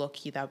so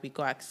lucky that we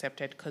got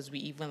accepted because we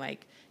even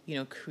like, you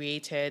know,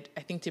 created,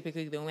 I think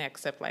typically they only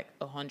accept like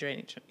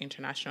 100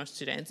 international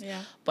students.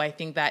 Yeah. But I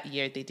think that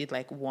year they did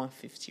like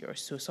 150 or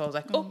so. So I was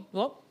like, oh,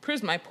 well,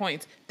 proves my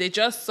point. They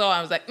just saw,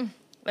 I was like,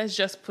 let's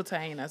just put her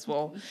in as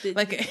well.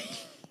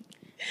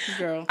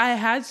 Girl. I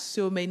had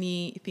so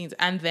many things.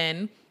 And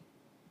then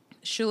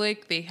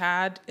Schulich, they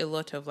had a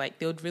lot of like,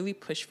 they would really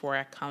push for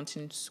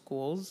accounting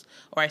schools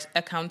or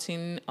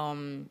accounting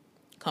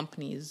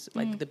companies,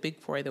 like the big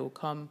four. They would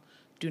come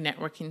do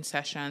networking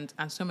sessions.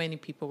 And so many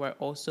people were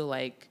also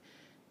like,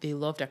 they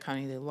loved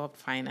accounting, they loved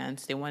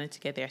finance. They wanted to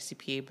get their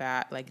CPA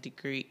back, like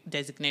degree,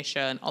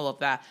 designation, all of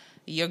that.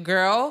 Your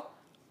girl,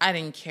 I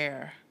didn't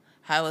care.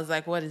 I was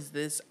like, what is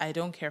this? I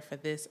don't care for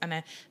this.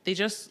 And they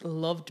just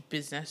loved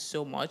business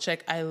so much.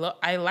 Like I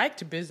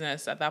liked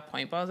business at that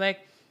point, but I was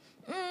like,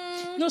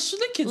 no,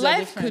 Schulich kids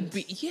life are different. could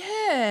be,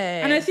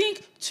 yeah. And I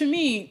think, to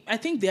me,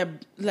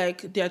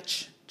 they're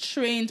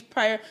trained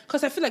prior,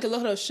 because I feel like a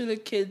lot of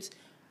Schulich kids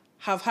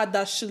have had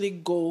that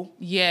Schulich goal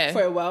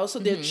for a while, so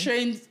they're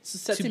trained to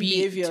certain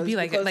behaviors. To be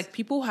like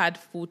people had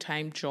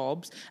full-time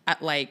jobs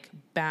at like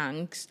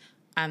banks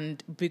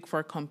and big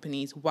four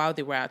companies while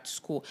they were at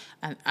school,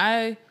 and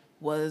I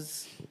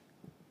was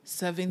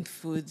serving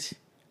food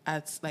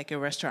at like a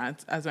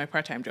restaurant as my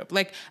part-time job.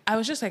 Like I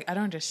was just like, I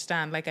don't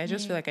understand. Like I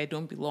just feel like I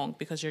don't belong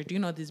because you're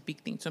doing all these big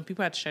things. Some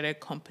people had started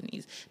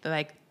companies that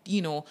like,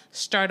 you know,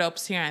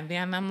 startups here and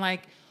there, and I'm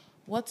like,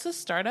 what's a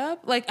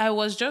startup? Like I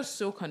was just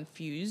so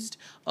confused.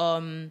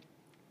 And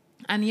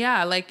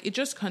yeah, like it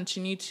just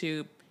continued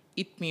to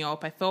eat me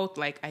up. I felt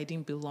like I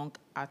didn't belong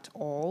at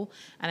all,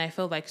 and I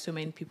felt like so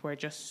many people are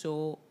just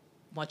so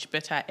much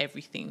better at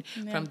everything.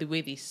 From the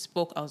way they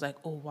spoke, I was like,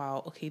 oh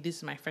wow, okay, this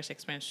is my first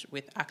experience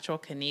with actual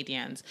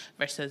Canadians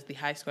versus the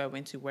high school I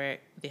went to where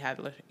they had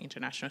a lot of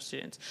international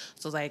students.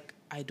 So I was like,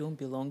 I don't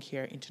belong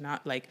here.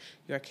 Like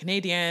you're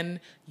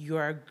Canadian, you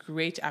are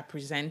great at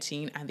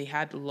presenting, and they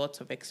had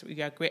lots of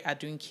you are great at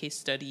doing case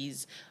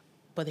studies,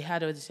 but they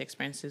had all these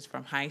experiences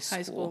from high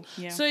school.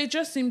 Yeah. So it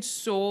just seemed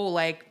so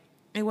like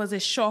it was a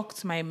shock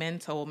to my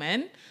mental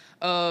man.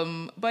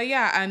 But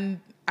yeah, and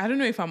I don't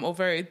know if I'm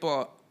over it,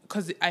 but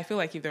because I feel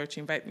like if they were to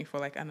invite me for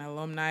like an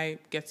alumni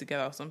get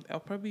together or something, I'll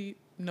probably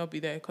not be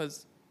there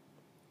because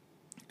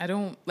I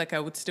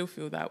would still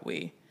feel that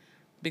way.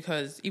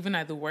 Because even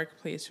at the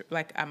workplace,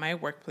 like at my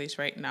workplace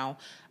right now,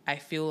 I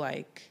feel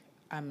like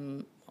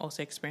I'm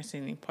also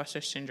experiencing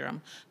imposter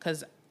syndrome,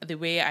 because the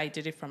way I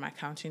did it from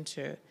accounting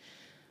to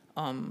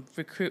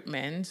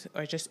recruitment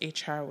or just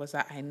HR was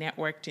that I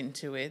networked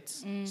into it.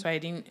 So I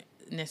didn't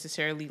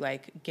necessarily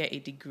like get a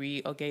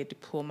degree or get a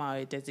diploma or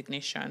a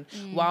designation,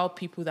 while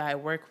people that I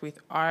work with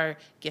are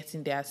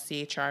getting their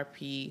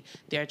CHRP.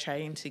 They're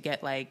trying to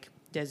get like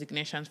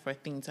designations for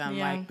things. And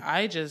like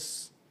I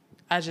just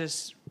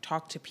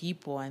talked to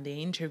people and they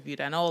interviewed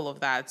and all of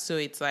that. So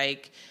it's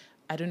like,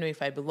 I don't know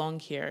if I belong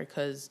here,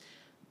 because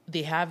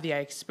they have their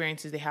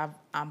experiences, they have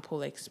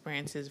ample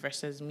experiences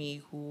versus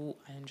me, who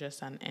I'm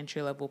just an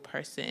entry-level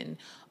person.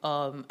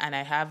 And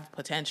I have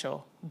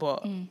potential,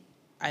 but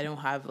I don't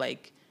have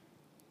like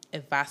a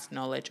vast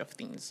knowledge of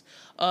things.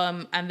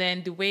 And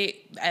then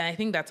and I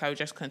think that's how it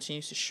just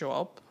continues to show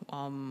up.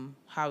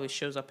 How it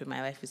shows up in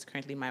my life is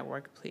currently my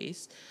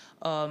workplace.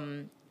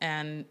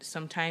 And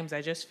sometimes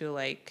I just feel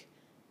like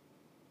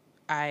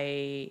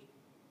I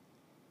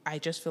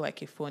just feel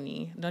like a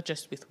phony, not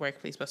just with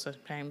workplace, but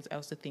sometimes I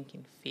also think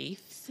in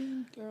faith.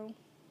 Same, girl.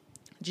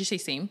 Did you say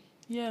same?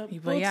 Yeah,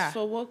 both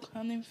for work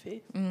and in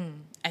faith.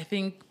 I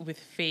think with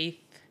faith,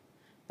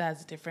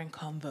 that's a different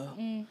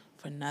convo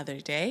for another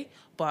day.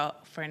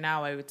 But for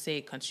now, I would say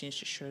it continues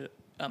to show,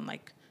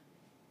 like,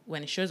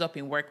 when it shows up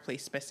in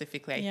workplace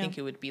specifically, I think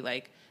it would be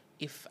like,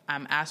 if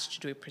I'm asked to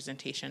do a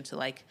presentation to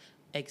like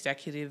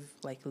executive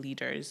like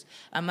leaders,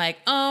 I'm like,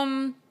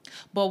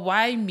 but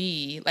why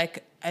me?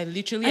 Like, I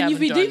literally and haven't you've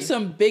been done doing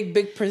some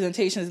big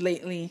presentations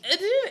lately.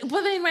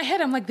 But then in my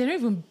head, I'm like, they're not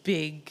even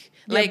big.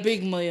 They're Like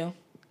big, Moyo.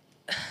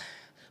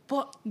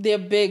 But they're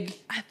big.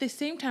 At the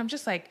same time,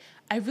 just like,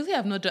 I really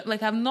have not done,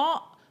 like, I've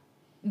not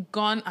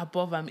gone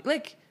above and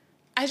like,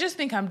 I just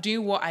think I'm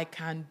doing what I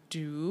can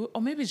do.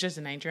 Or maybe it's just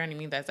the Nigerian in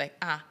me that's like,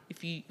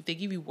 if they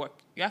give you work,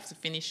 you have to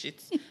finish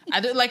it. I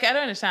don't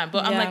understand.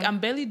 But I'm like, I'm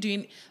barely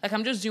doing, like,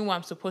 I'm just doing what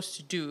I'm supposed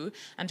to do.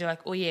 And they're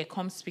like, oh yeah,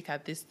 come speak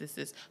at this.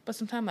 But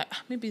sometimes I'm like,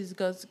 maybe it's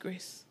God's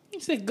grace.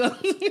 It's a God.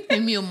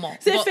 Maybe more.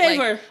 It's a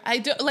favor. Like, I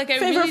don't, like, I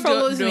favor really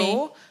don't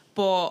know. Me.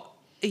 But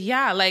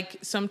yeah, like,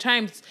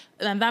 sometimes,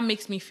 and that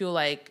makes me feel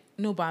like,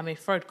 no, but I'm a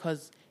fraud,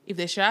 because if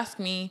they should ask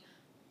me,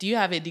 do you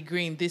have a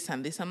degree in this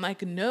and this? I'm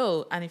like,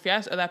 no. And if you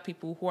ask other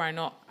people who are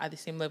not at the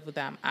same level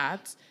that I'm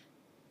at,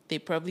 they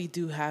probably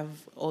do have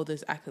all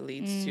those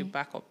accolades to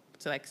back up,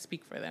 to like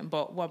speak for them.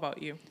 But what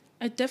about you?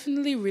 I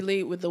definitely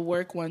relate with the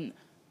work one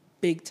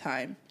big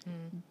time.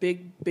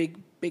 Big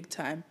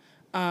time.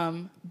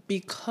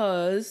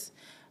 Because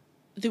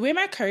the way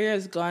my career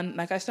has gone,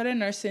 like I started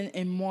nursing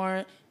in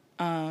more,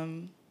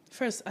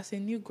 first as a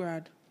new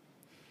grad,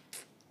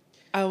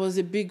 I was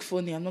a big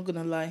phony, I'm not going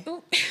to lie.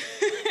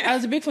 I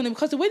was a big phony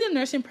because the way the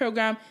nursing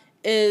program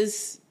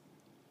is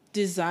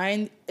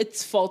designed,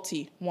 it's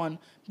faulty, one.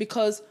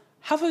 Because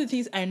half of the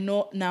things I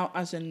know now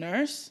as a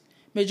nurse,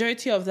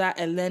 majority of that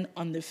I learned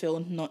on the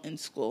field, not in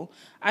school.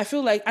 I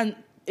feel like, and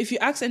if you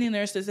ask any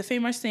nurse, there's a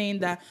famous saying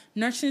that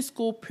nursing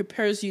school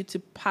prepares you to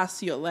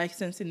pass your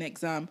licensing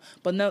exam,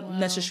 but not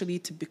necessarily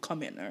to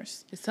become a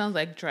nurse. It sounds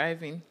like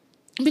driving.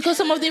 Because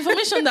some of the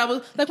information that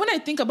was, like when I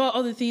think about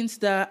all the things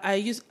that I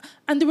use,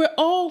 and they were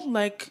all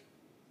like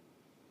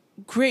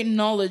great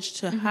knowledge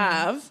to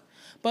have,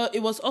 but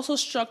it was also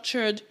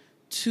structured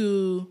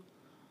to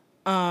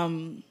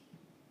the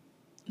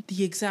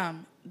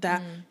exam,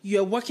 that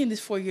you're working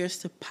these 4 years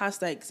to pass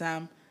that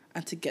exam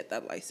and to get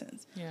that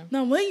license. Yeah.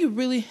 Now, when you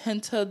really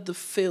enter the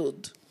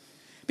field,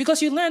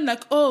 because you learn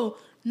like, oh,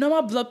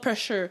 normal blood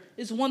pressure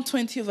is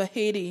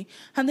 120/80,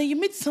 and then you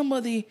meet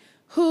somebody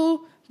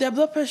who their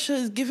blood pressure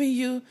is giving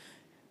you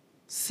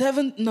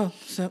not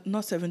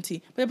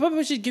 70, but their blood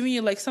pressure is giving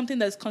you like something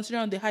that's considered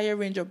on the higher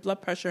range of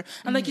blood pressure.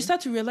 And like you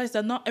start to realize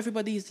that not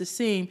everybody is the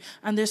same.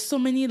 And there's so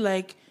many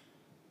like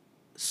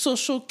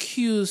social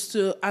cues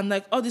to, and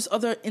like all this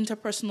other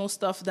interpersonal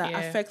stuff that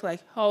affect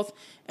like health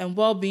and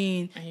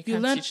well-being. And you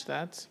can't teach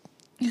that.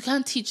 You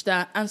can't teach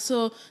that. And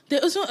so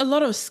there's also a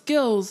lot of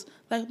skills,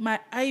 like my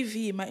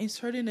IV, my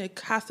inserting a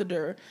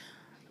catheter,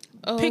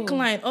 pick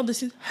line, all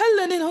this things. Hell,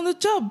 learning on the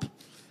job.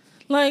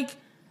 Like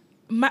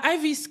my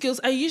IV skills,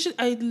 I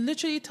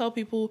literally tell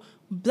people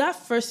that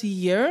first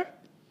year,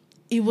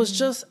 it was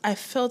just, I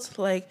felt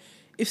like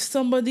if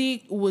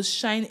somebody would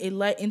shine a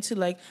light into,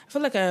 like, I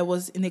felt like I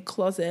was in a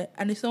closet,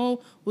 and if someone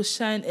would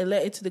shine a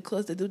light into the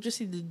closet, they would just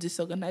see the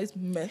disorganized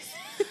mess.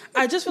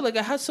 I just felt like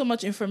I had so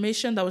much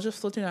information that was just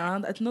floating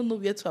around. I did not know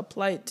where to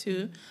apply it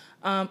to.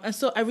 And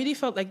so I really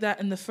felt like that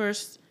in the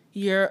first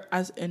year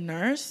as a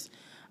nurse.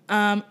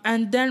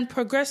 And then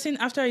progressing,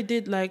 after I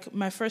did like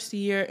my first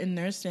year in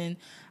nursing,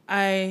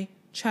 I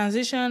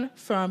transitioned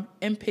from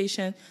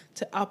inpatient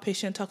to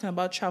outpatient, talking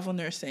about travel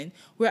nursing,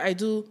 where I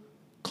do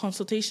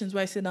consultations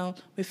where I sit down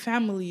with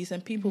families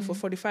and people for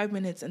 45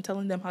 minutes and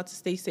telling them how to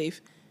stay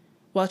safe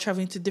while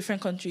traveling to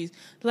different countries.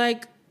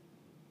 Like,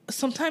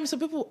 sometimes some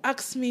people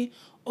ask me,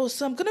 oh,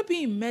 so I'm going to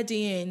be in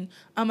Medellin,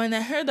 and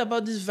I heard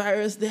about this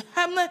virus.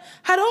 I'm like,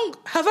 have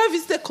I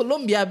visited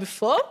Colombia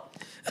before?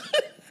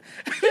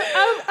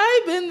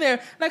 I've been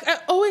there. Like,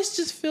 I always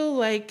just feel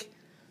like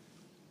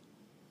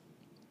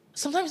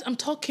sometimes I'm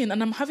talking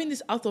and I'm having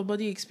this out of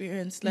body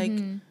experience. Like,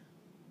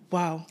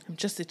 wow, I'm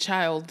just a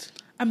child.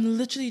 I'm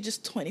literally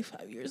just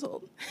 25 years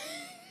old.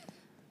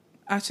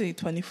 Actually,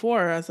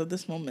 24 as of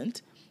this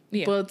moment.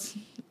 Yeah. But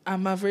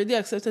I've already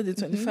accepted the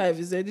 25.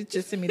 It's already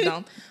chasing me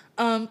down.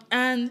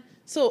 And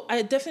so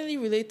I definitely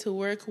relate to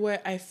work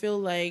where I feel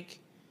like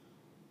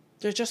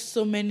there's just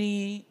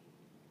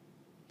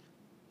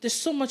there's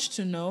so much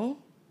to know.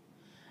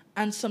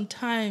 And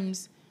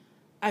sometimes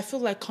I feel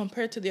like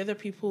compared to the other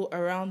people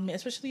around me,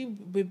 especially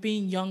with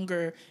being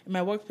younger, in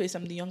my workplace,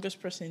 I'm the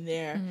youngest person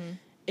there.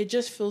 It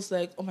just feels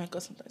like, oh my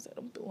God, sometimes I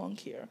don't belong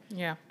here.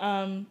 Yeah.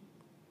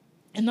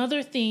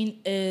 Another thing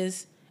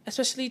is,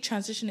 especially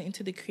transitioning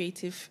into the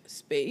creative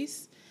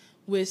space,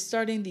 we're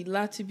starting the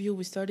Latibio,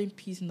 we're starting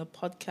Peace in the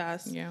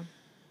podcast. Yeah.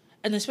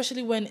 And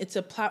especially when it's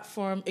a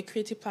platform, a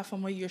creative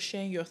platform where you're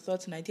sharing your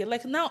thoughts and ideas.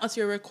 Like now, as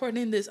you're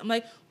recording this, I'm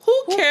like,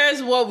 who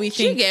cares what we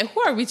think?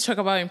 Who are we to talk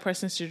about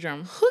Imposter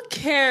Syndrome? Who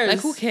cares? Like,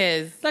 who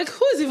cares? Like,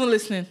 who's even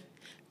listening?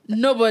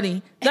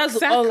 Nobody.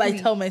 That's all I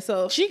tell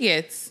myself.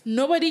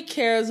 Nobody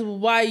cares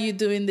why you're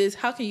doing this.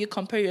 How can you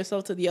compare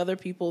yourself to the other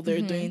people that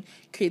are doing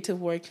creative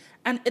work?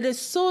 And it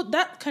is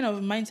that kind of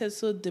mindset is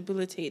so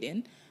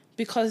debilitating,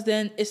 because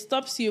then it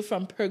stops you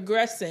from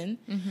progressing.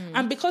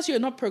 And because you're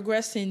not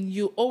progressing,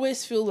 you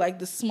always feel like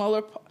the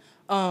smaller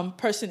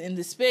person in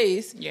the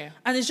space. Yeah.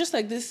 And it's just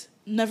like this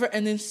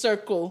never-ending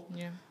circle.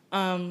 Yeah.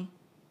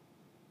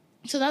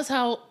 So that's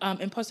how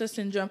imposter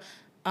syndrome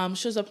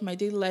shows up in my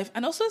daily life.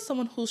 And also as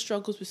someone who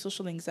struggles with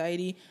social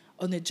anxiety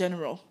on a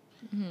general.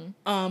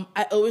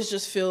 I always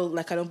just feel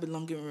like I don't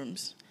belong in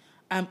rooms.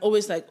 I'm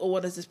always like, oh,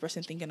 what is this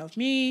person thinking of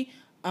me?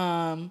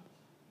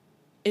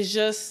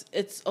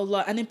 It's a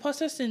lot. And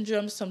imposter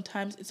syndrome,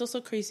 sometimes it's also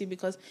crazy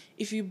because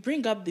if you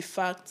bring up the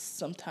facts,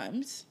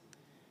 sometimes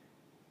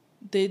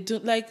they do,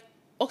 like,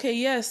 okay,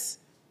 yes,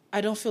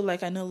 I don't feel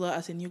like I know a lot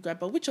as a new grad,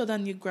 but which other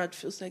new grad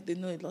feels like they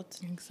know a lot?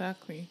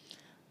 Exactly.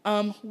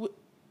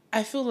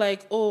 I feel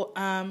like,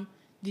 I'm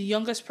the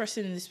youngest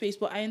person in the space,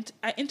 but I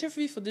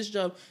interviewed for this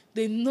job.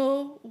 They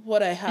know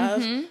what I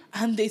have,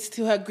 and they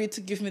still agreed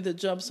to give me the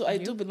job. So I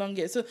do belong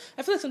here. So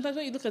I feel like sometimes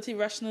when you look at it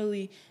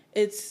rationally,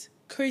 it's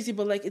crazy,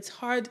 but like it's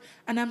hard.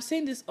 And I'm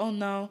saying this all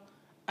now,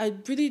 I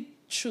really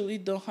truly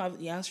don't have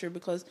the answer,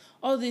 because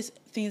all these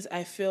things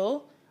I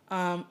feel,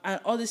 and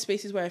all these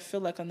spaces where I feel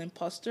like an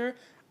imposter,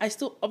 I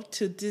still up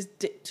to this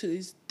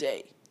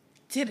day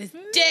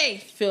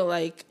feel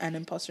like an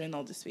imposter in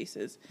all these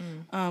spaces,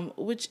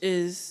 which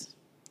is,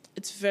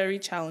 it's very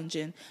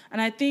challenging.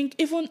 And I think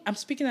even I'm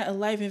speaking at a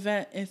live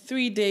event in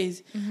 3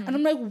 days, and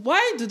I'm like,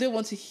 why do they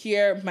want to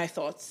hear my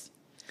thoughts?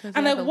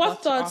 And like,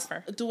 what thoughts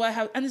do I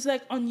have? And it's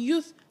like on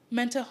youth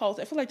mental health,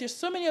 I feel like there's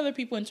so many other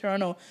people in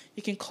Toronto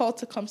you can call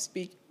to come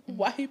speak.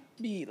 Why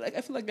me? Like,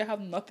 I feel like I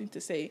have nothing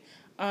to say.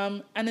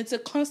 And it's a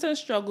constant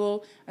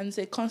struggle, and it's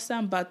a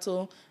constant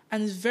battle,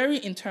 and it's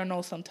very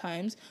internal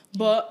sometimes.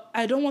 But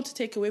I don't want to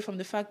take away from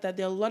the fact that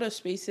there are a lot of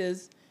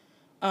spaces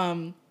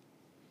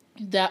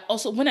that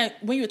also, when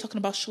you were talking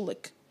about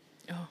Shulik,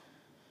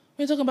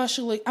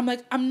 I'm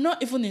like, I'm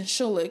not even in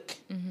Shulik.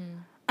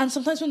 And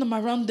sometimes when I'm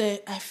around there,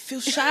 I feel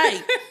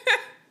shy.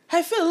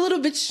 I feel a little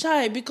bit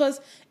shy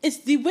because it's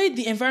the way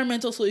the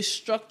environment also is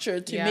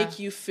structured to make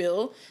you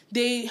feel.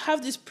 They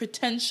have this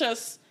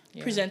pretentious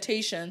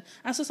presentation.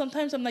 And so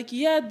sometimes I'm like,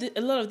 a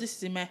lot of this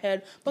is in my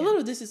head, but a lot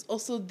of this is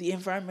also the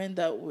environment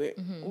that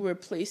we're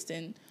placed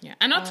in. Yeah.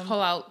 And not to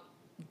call out,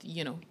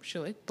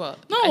 Shulik, but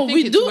no,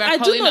 we do. I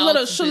do know a lot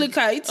of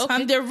Shulikites,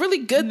 and they're really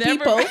good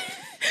people.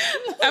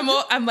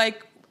 I'm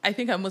like, I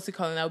think I'm mostly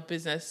calling out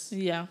business.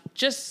 Yeah.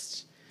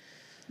 Just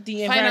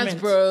the finance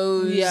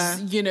bros,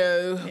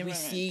 we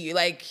see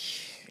that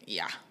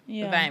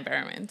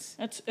environment.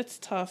 It's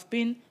tough.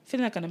 Feeling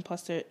like an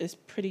imposter is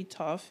pretty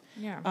tough.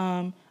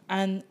 Yeah.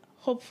 And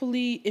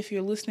hopefully, if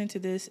you're listening to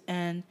this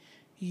and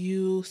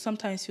you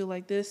sometimes feel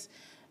like this,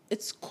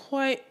 it's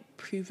quite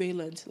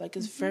prevalent. Like,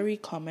 it's very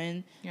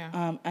common.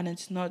 Yeah. And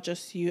it's not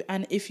just you.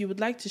 And if you would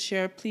like to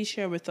share, please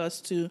share with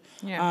us too.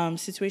 Yeah.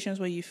 Situations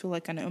where you feel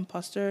like an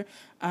imposter,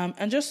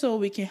 and just so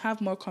we can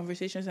have more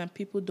conversations and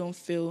people don't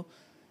feel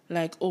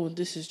like, oh,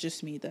 this is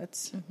just me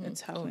that's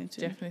happening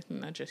to. Definitely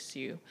not just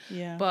you.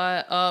 Yeah.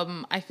 But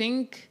I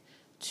think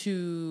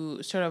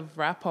to sort of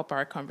wrap up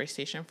our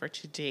conversation for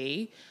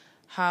today,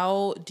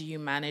 how do you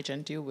manage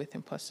and deal with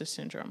imposter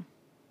syndrome?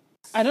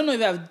 I don't know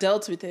if I've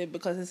dealt with it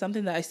because it's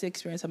something that I still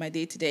experience on my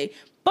day-to-day.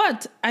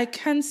 But I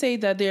can say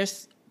that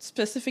there's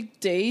specific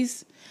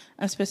days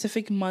and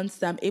specific months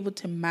that I'm able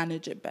to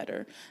manage it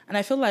better. And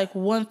I feel like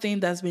one thing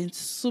that's been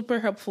super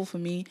helpful for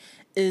me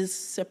is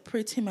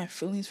separating my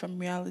feelings from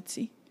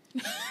reality.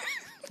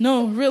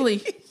 No,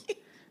 really.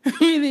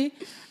 Really.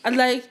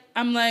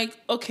 I'm like,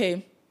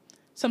 okay,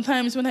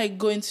 sometimes when I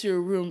go into a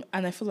room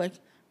and I feel like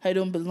I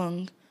don't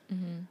belong,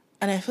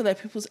 and I feel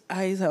like people's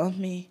eyes are on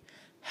me,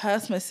 I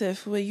ask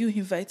myself, were you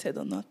invited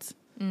or not?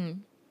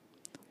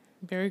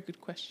 Very good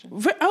question.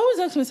 I always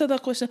ask myself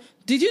that question.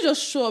 Did you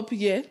just show up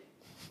here?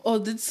 Or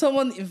did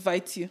someone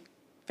invite you?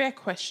 Fair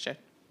question.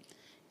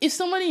 if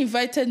somebody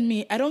invited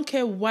me, I don't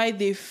care why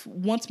they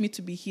want me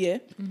to be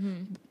here.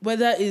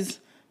 Whether it's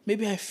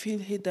maybe I feel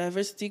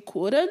diversity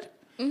quoted,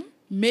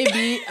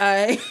 maybe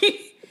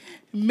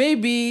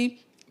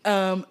maybe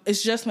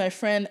it's just my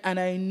friend and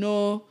I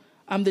know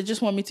they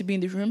just want me to be in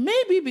the room.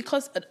 Maybe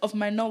because of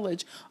my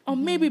knowledge, or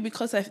maybe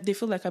because they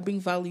feel like I bring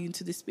value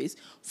into this space.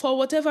 For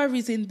whatever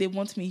reason, they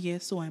want me here,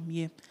 so I'm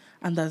here,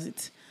 and that's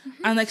it.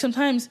 And like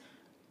sometimes,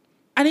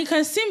 and it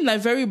can seem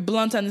like very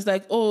blunt, and it's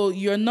like, oh,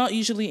 you're not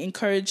usually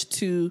encouraged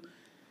to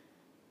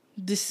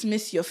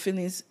dismiss your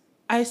feelings.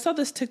 I saw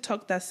this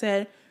TikTok that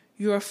said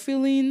your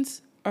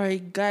feelings are a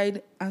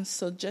guide and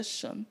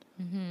suggestion,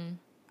 and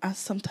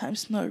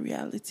sometimes not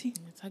reality.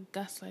 It's a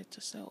gaslight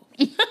yourself.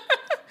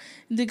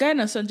 The guide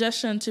and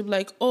suggestion to be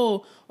like,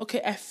 oh,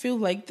 okay, I feel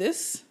like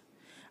this,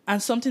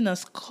 and something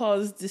has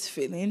caused this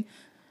feeling.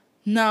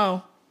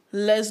 Now,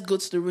 let's go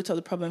to the root of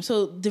the problem.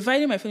 So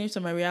dividing my feelings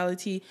from my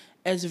reality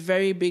is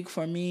very big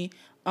for me.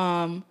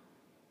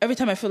 Every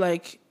time I feel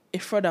like a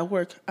fraud at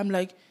work, I'm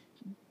like,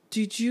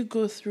 did you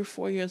go through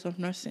 4 years of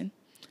nursing?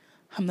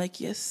 I'm like,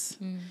 yes.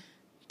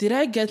 Did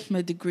I get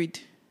my degree?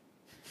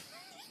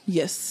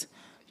 Yes.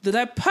 Did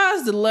I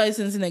pass the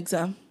licensing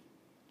exam?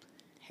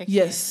 Heck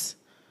yes.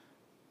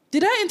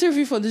 Did I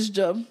interview for this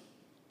job?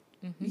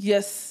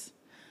 Yes.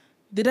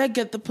 Did I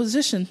get the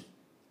position?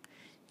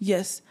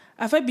 Yes.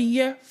 Have I been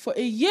here for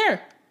a year?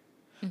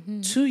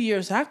 2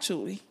 years,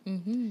 actually.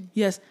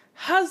 Yes.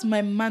 Has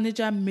my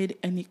manager made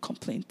any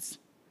complaints?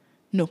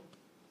 No.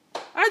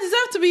 I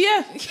deserve to be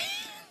here.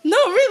 No,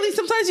 really.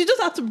 Sometimes you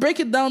just have to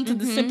break it down to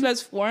the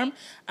simplest form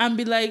and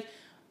be like,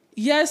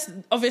 yes,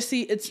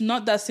 obviously it's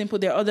not that simple.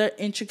 There are other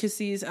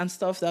intricacies and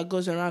stuff that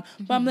goes around.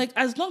 But I'm like,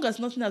 as long as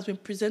nothing has been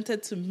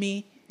presented to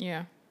me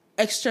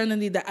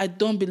externally that I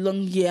don't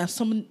belong here,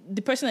 and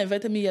the person that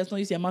invited me here has not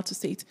used their mouth to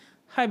say it,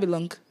 I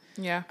belong.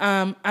 Yeah.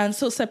 And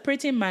so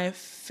separating my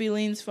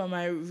feelings from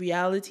my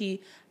reality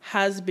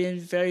has been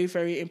very,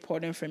 very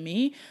important for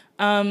me.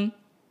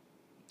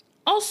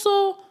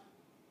 Also,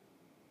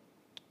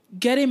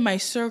 getting my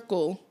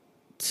circle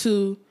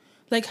to,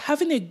 like,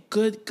 having a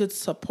good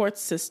support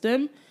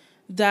system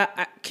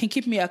that can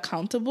keep me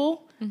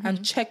accountable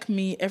and check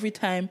me every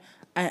time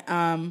I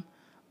am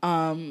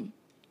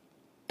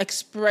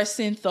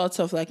expressing thoughts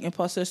of like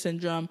imposter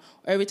syndrome,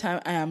 or every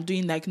time I am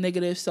doing like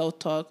negative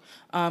self-talk,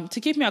 to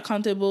keep me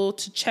accountable,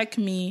 to check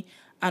me,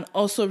 and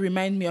also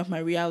remind me of my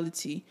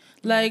reality.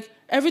 Like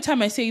every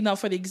time I say now,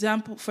 for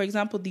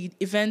example, the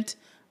event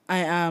I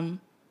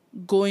am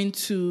going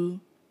to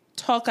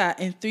talk at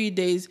in 3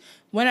 days,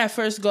 when I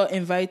first got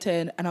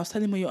invited and I was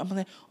telling Moyo, I'm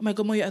like, oh my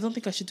God, Moyo, I don't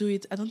think I should do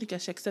it. I don't think I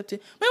should accept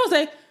it. Moyo was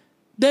like,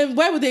 then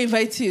why would they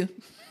invite you?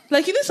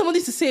 Like, you need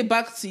somebody to say it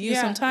back to you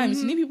sometimes.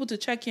 You need people to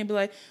check you and be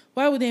like,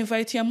 why would they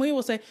invite you? And Moyo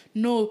was like,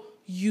 no,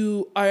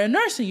 you are a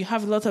nurse and you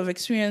have a lot of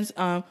experience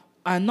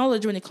and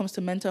knowledge when it comes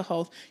to mental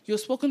health. You've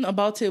spoken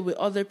about it with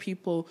other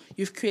people.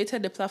 You've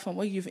created a platform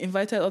where you've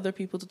invited other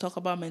people to talk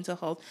about mental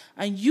health.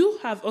 And you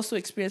have also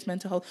experienced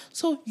mental health.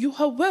 So you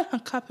are well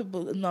and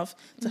capable enough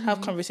to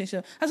have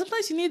conversations. And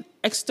sometimes you need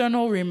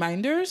external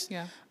reminders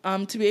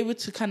to be able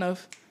to kind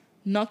of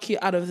knock you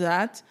out of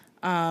that.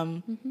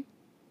 And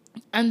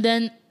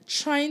then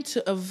trying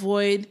to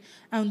avoid,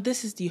 and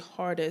this is the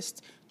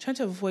hardest, trying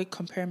to avoid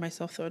comparing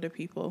myself to other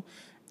people.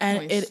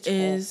 And it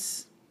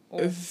is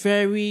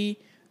very,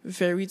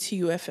 very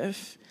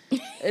TUFF.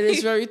 It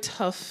is very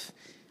tough,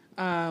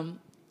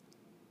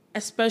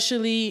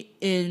 especially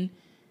in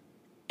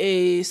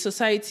a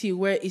society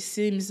where it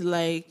seems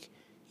like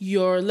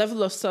your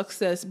level of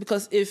success,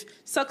 because if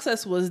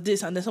success was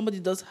this and then somebody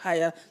does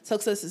higher,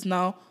 success is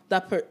now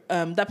that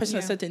person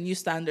has set a new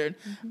standard.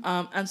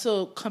 And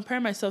so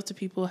comparing myself to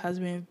people has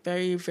been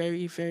very,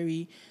 very,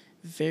 very,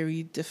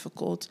 very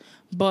difficult.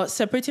 But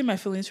separating my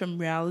feelings from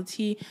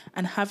reality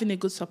and having a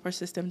good support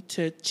system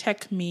to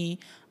check me,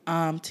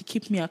 to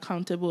keep me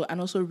accountable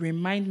and also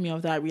remind me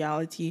of that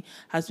reality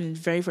has been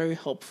very, very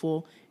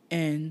helpful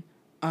in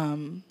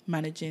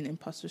managing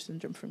imposter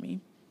syndrome for me.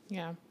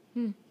 Yeah.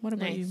 What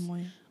about you,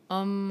 Moy?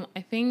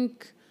 I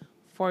think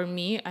for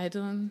me, I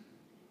don't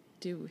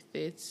deal with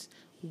it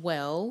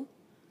well,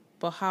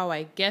 but how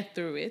I get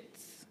through it,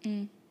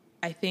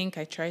 I think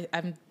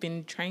I've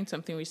been trying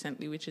something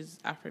recently, which is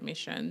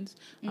affirmations.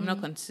 I'm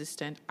not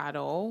consistent at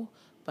all,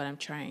 but I'm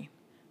trying,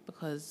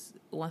 because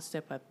one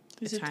step at a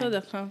time. Is it all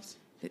that counts?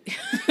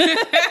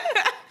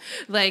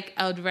 Like,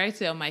 I would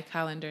write it on my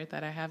calendar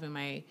that I have in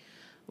my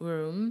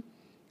room.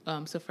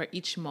 So for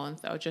each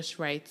month, I'll just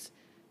write,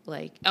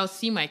 like, I'll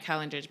see my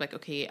calendar, like,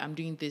 okay, I'm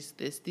doing this.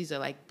 These are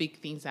like big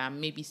things that I'm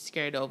maybe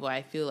scared of, or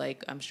I feel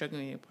like I'm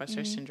struggling with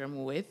imposter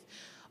syndrome with.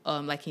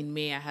 Like in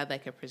May, I had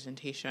like a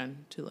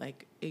presentation to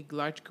like a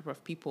large group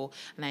of people,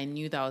 and I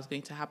knew that was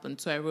going to happen.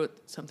 So I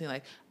wrote something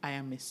like, I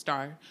am a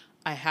star.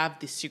 I have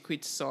the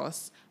secret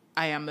sauce.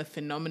 I am a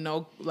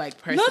phenomenal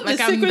like person. Not like,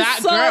 the I'm secret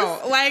that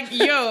sauce. girl. Like,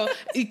 yo,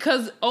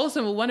 because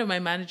also one of my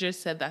managers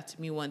said that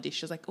to me one day.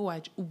 She was like, oh,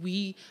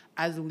 we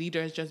as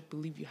leaders just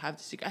believe you have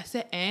the secret. I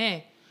said,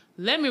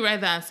 let me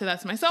write that and say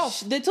that to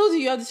myself. They told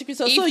you have the secret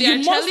sauce, If so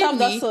you must have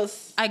that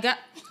sauce. I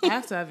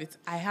have to have it.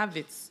 I have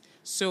it.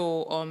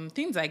 So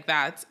things like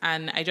that,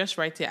 and I just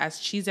write it as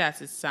cheesy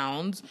as it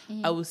sounds.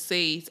 I will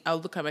say it. I'll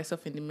look at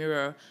myself in the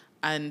mirror,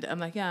 and I'm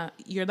like, yeah,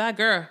 you're that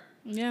girl.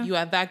 Yeah, you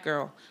are that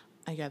girl,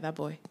 and you are that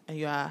boy, and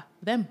you are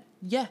them.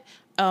 Yeah.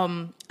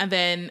 And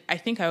then I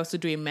think I also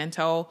do a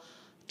mental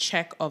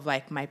check of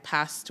like my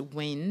past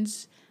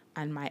wins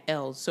and my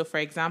L's. So for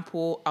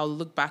example, I'll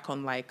look back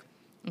on like,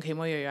 okay,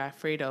 Moyo, you're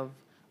afraid of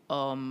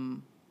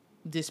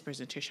this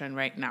presentation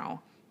right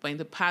now. But in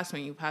the past,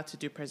 when you've had to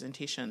do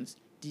presentations,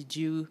 did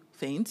you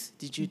faint?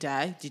 Did you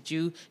die? Did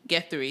you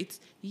get through it?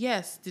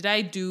 Yes. Did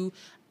I do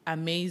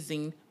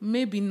amazing?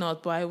 Maybe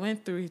not, but I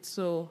went through it,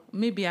 so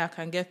maybe I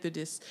can get through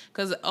this.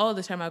 Because all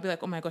the time I'll be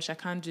like, oh my gosh, I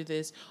can't do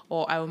this,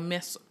 or I'll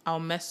mess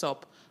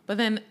up. But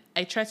then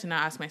I try to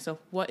now ask myself,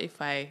 what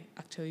if I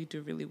actually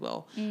do really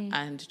well?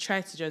 And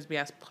try to just be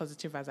as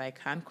positive as I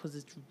can, because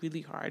it's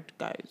really hard,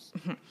 guys.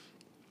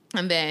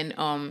 And then,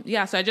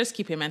 so I just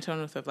keep a mental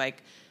note of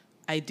like,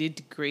 I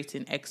did great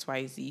in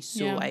XYZ.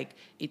 So like,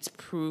 it's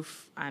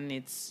proof and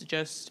it's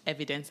just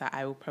evidence that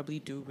I will probably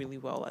do really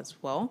well as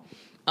well.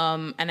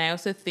 And I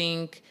also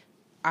think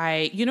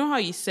you know how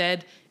you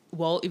said,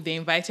 well, if they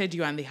invited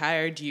you and they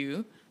hired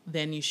you,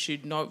 then you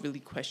should not really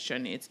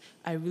question it.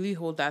 I really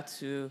hold that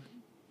to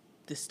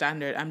the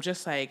standard. I'm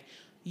just like,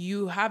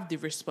 you have the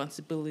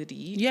responsibility.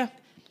 Yeah.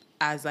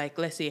 As like,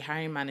 let's say,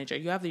 hiring manager,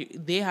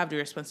 they have the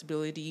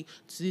responsibility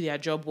to do their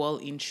job well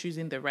in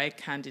choosing the right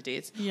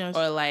candidates. Yes.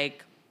 Or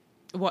like,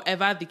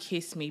 whatever the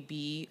case may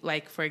be,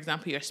 like, for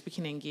example, your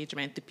speaking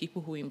engagement, the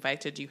people who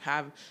invited you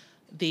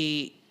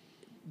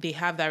they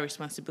have that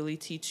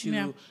responsibility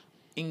to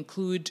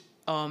include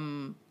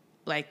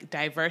like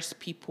diverse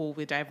people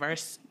with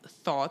diverse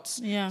thoughts.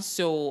 Yeah.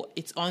 So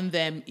it's on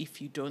them if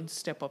you don't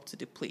step up to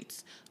the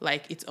plate.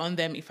 Like, it's on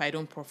them if I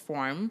don't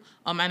perform.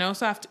 And I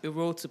also have a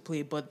role to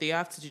play, but they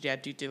have to do their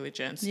due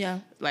diligence. Yeah.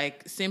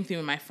 Like, same thing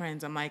with my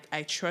friends. I'm like,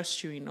 I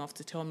trust you enough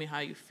to tell me how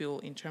you feel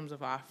in terms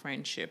of our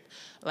friendship.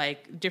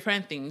 Like,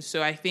 different things.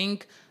 So I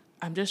think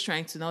I'm just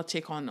trying to not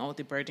take on all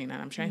the burden,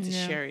 and I'm trying to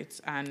share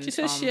it. And she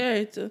said share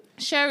it.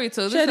 Share it.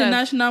 So share the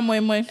national moi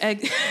moi.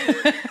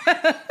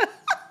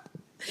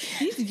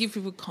 You need to give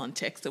people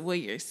context of what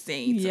you're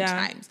saying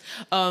sometimes.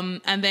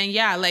 And then,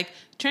 like,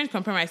 trying to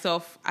compare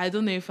myself, I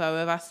don't know if I'll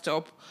ever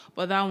stop,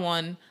 but that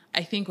one,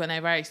 I think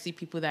whenever I see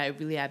people that I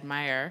really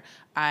admire,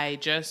 I've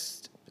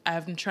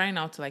been trying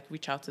now to, like,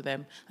 reach out to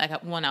them.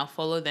 Like, one, I'll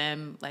follow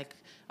them, like,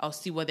 I'll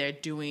see what they're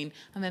doing,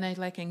 and then I,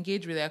 like,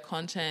 engage with their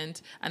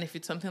content. And if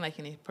it's something like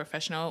in a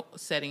professional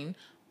setting,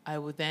 I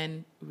would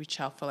then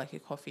reach out for like a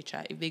coffee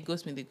chat. If they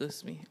ghost me, they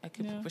ghost me. I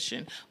keep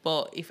pushing.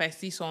 But if I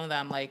see someone that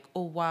I'm like,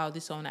 oh wow,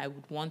 this someone I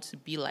would want to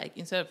be like,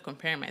 instead of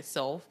comparing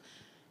myself.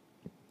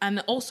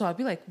 And also I'll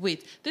be like,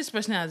 wait, this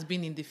person has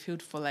been in the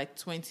field for like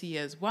 20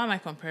 years. Why am I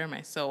comparing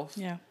myself?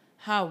 Yeah.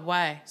 How?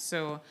 Why?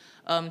 So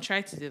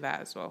try to do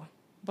that as well.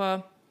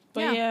 But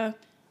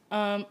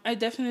I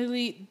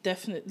definitely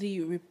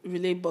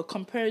relate. But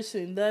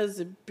comparison, that's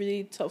a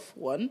pretty tough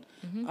one.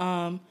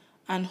 Mm-hmm.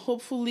 And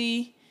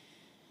hopefully,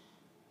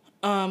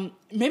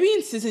 maybe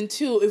in season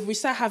 2, if we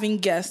start having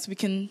guests, we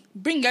can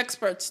bring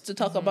experts to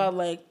talk about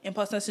like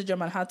imposter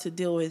syndrome and how to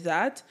deal with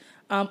that.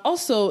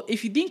 Also,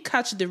 if you didn't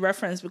catch the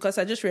reference, because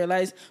I just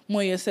realized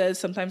Moya says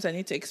sometimes I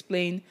need to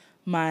explain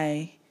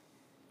my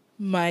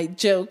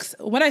jokes.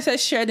 When I said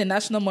share the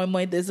national moi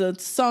moi, there's a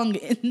song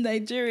in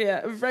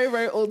Nigeria, a very,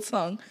 very old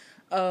song.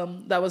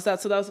 That was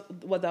that. So that was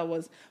what that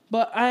was.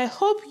 But I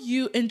hope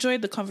you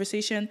enjoyed the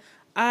conversation.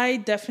 I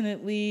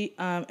definitely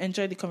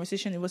enjoyed the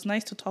conversation. It was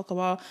nice to talk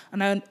about.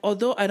 And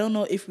although I don't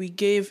know if we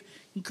gave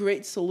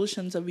great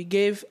solutions, or we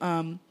gave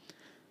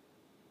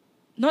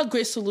not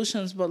great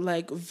solutions, but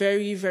like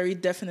very, very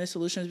definite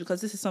solutions, because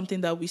this is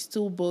something that we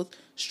still both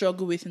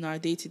struggle with in our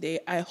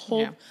day-to-day. I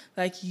hope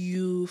like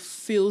you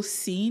feel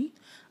seen.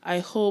 I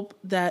hope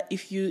that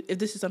if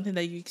this is something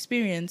that you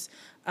experience,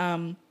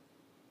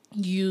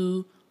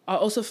 you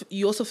also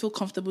feel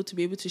comfortable to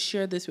be able to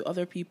share this with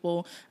other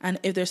people. And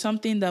if there's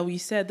something that we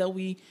said that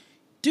we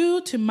do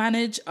to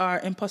manage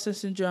our imposter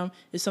syndrome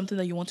is something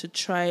that you want to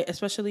try,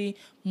 especially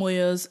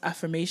Moya's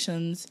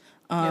affirmations.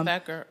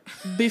 That girl.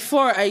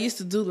 Before I used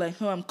to do like,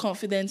 I'm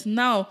confident.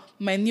 Now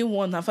my new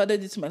one, I've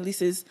added it to my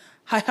list, is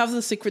I have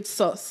the secret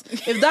sauce.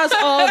 If that's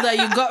all that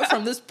you got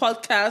from this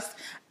podcast,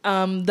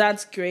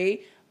 that's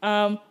great.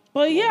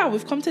 But yeah,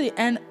 we've come to the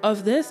end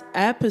of this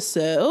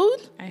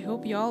episode. I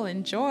hope y'all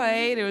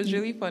enjoyed. It was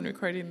really fun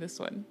recording this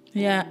one.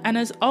 Yeah, and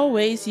as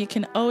always, you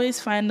can always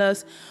find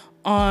us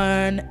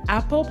on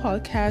Apple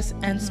Podcasts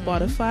and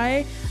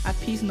Spotify. At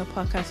Peace in the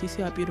Podcast, you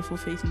see our beautiful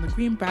face in the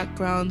green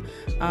background.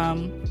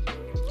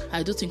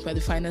 I do think we're the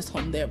finest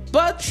on there,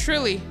 but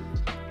truly,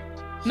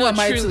 who am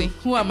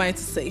I to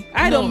say?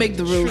 I don't make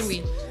the rules.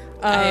 Truly.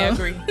 I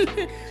agree.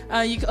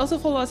 You can also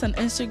follow us on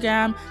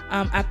Instagram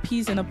at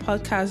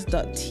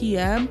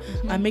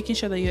peasinapodcast.tm. Making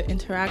sure that you're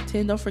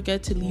interacting. Don't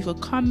forget to leave a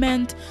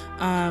comment,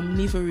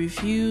 leave a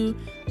review,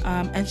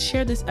 and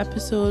share this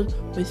episode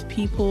with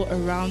people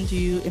around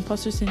you.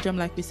 Imposter syndrome,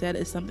 like we said,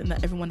 is something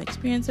that everyone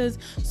experiences.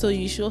 So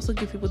you should also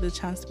give people the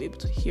chance to be able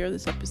to hear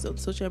this episode.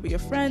 So share with your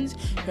friends,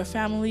 your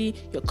family,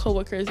 your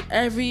coworkers,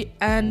 everyone.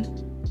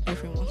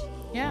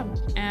 Yeah,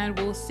 and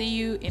we'll see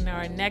you in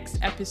our next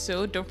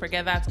episode. Don't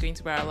forget that's going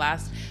to be our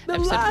last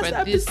episode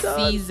for this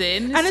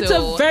season. And it's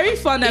a very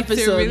fun episode.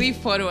 It's a really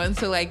fun one.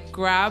 So like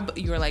grab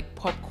your like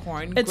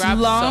popcorn. It's grab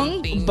long,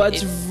 something. but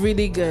it's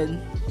really good.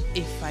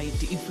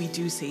 If we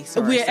do say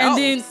so. We're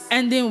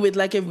ending with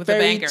like a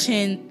very a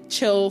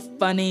chill,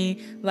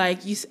 funny. Like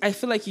I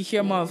feel like you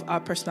hear more of our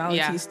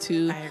personalities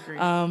too. I agree.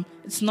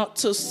 It's not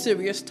so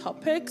serious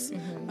topics.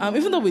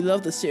 Even though we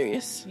love the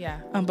serious. Yeah.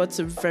 But it's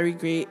a very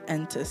great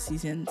end to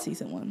season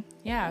 1.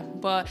 Yeah,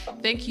 but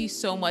thank you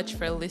so much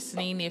for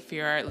listening if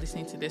you're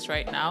listening to this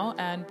right now,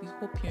 and we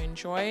hope you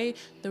enjoy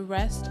the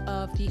rest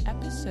of the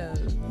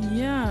episode.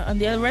 Yeah, and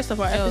the rest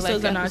of our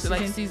episodes and our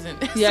season.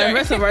 Yeah, the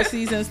rest of our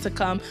seasons to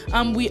come.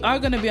 We are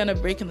going to be on a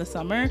break in the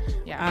summer.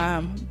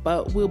 Yeah.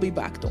 But we'll be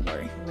back, don't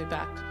worry. We'll be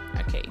back.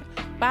 Okay.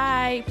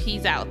 Bye.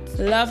 Peace out.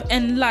 Love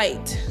and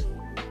light.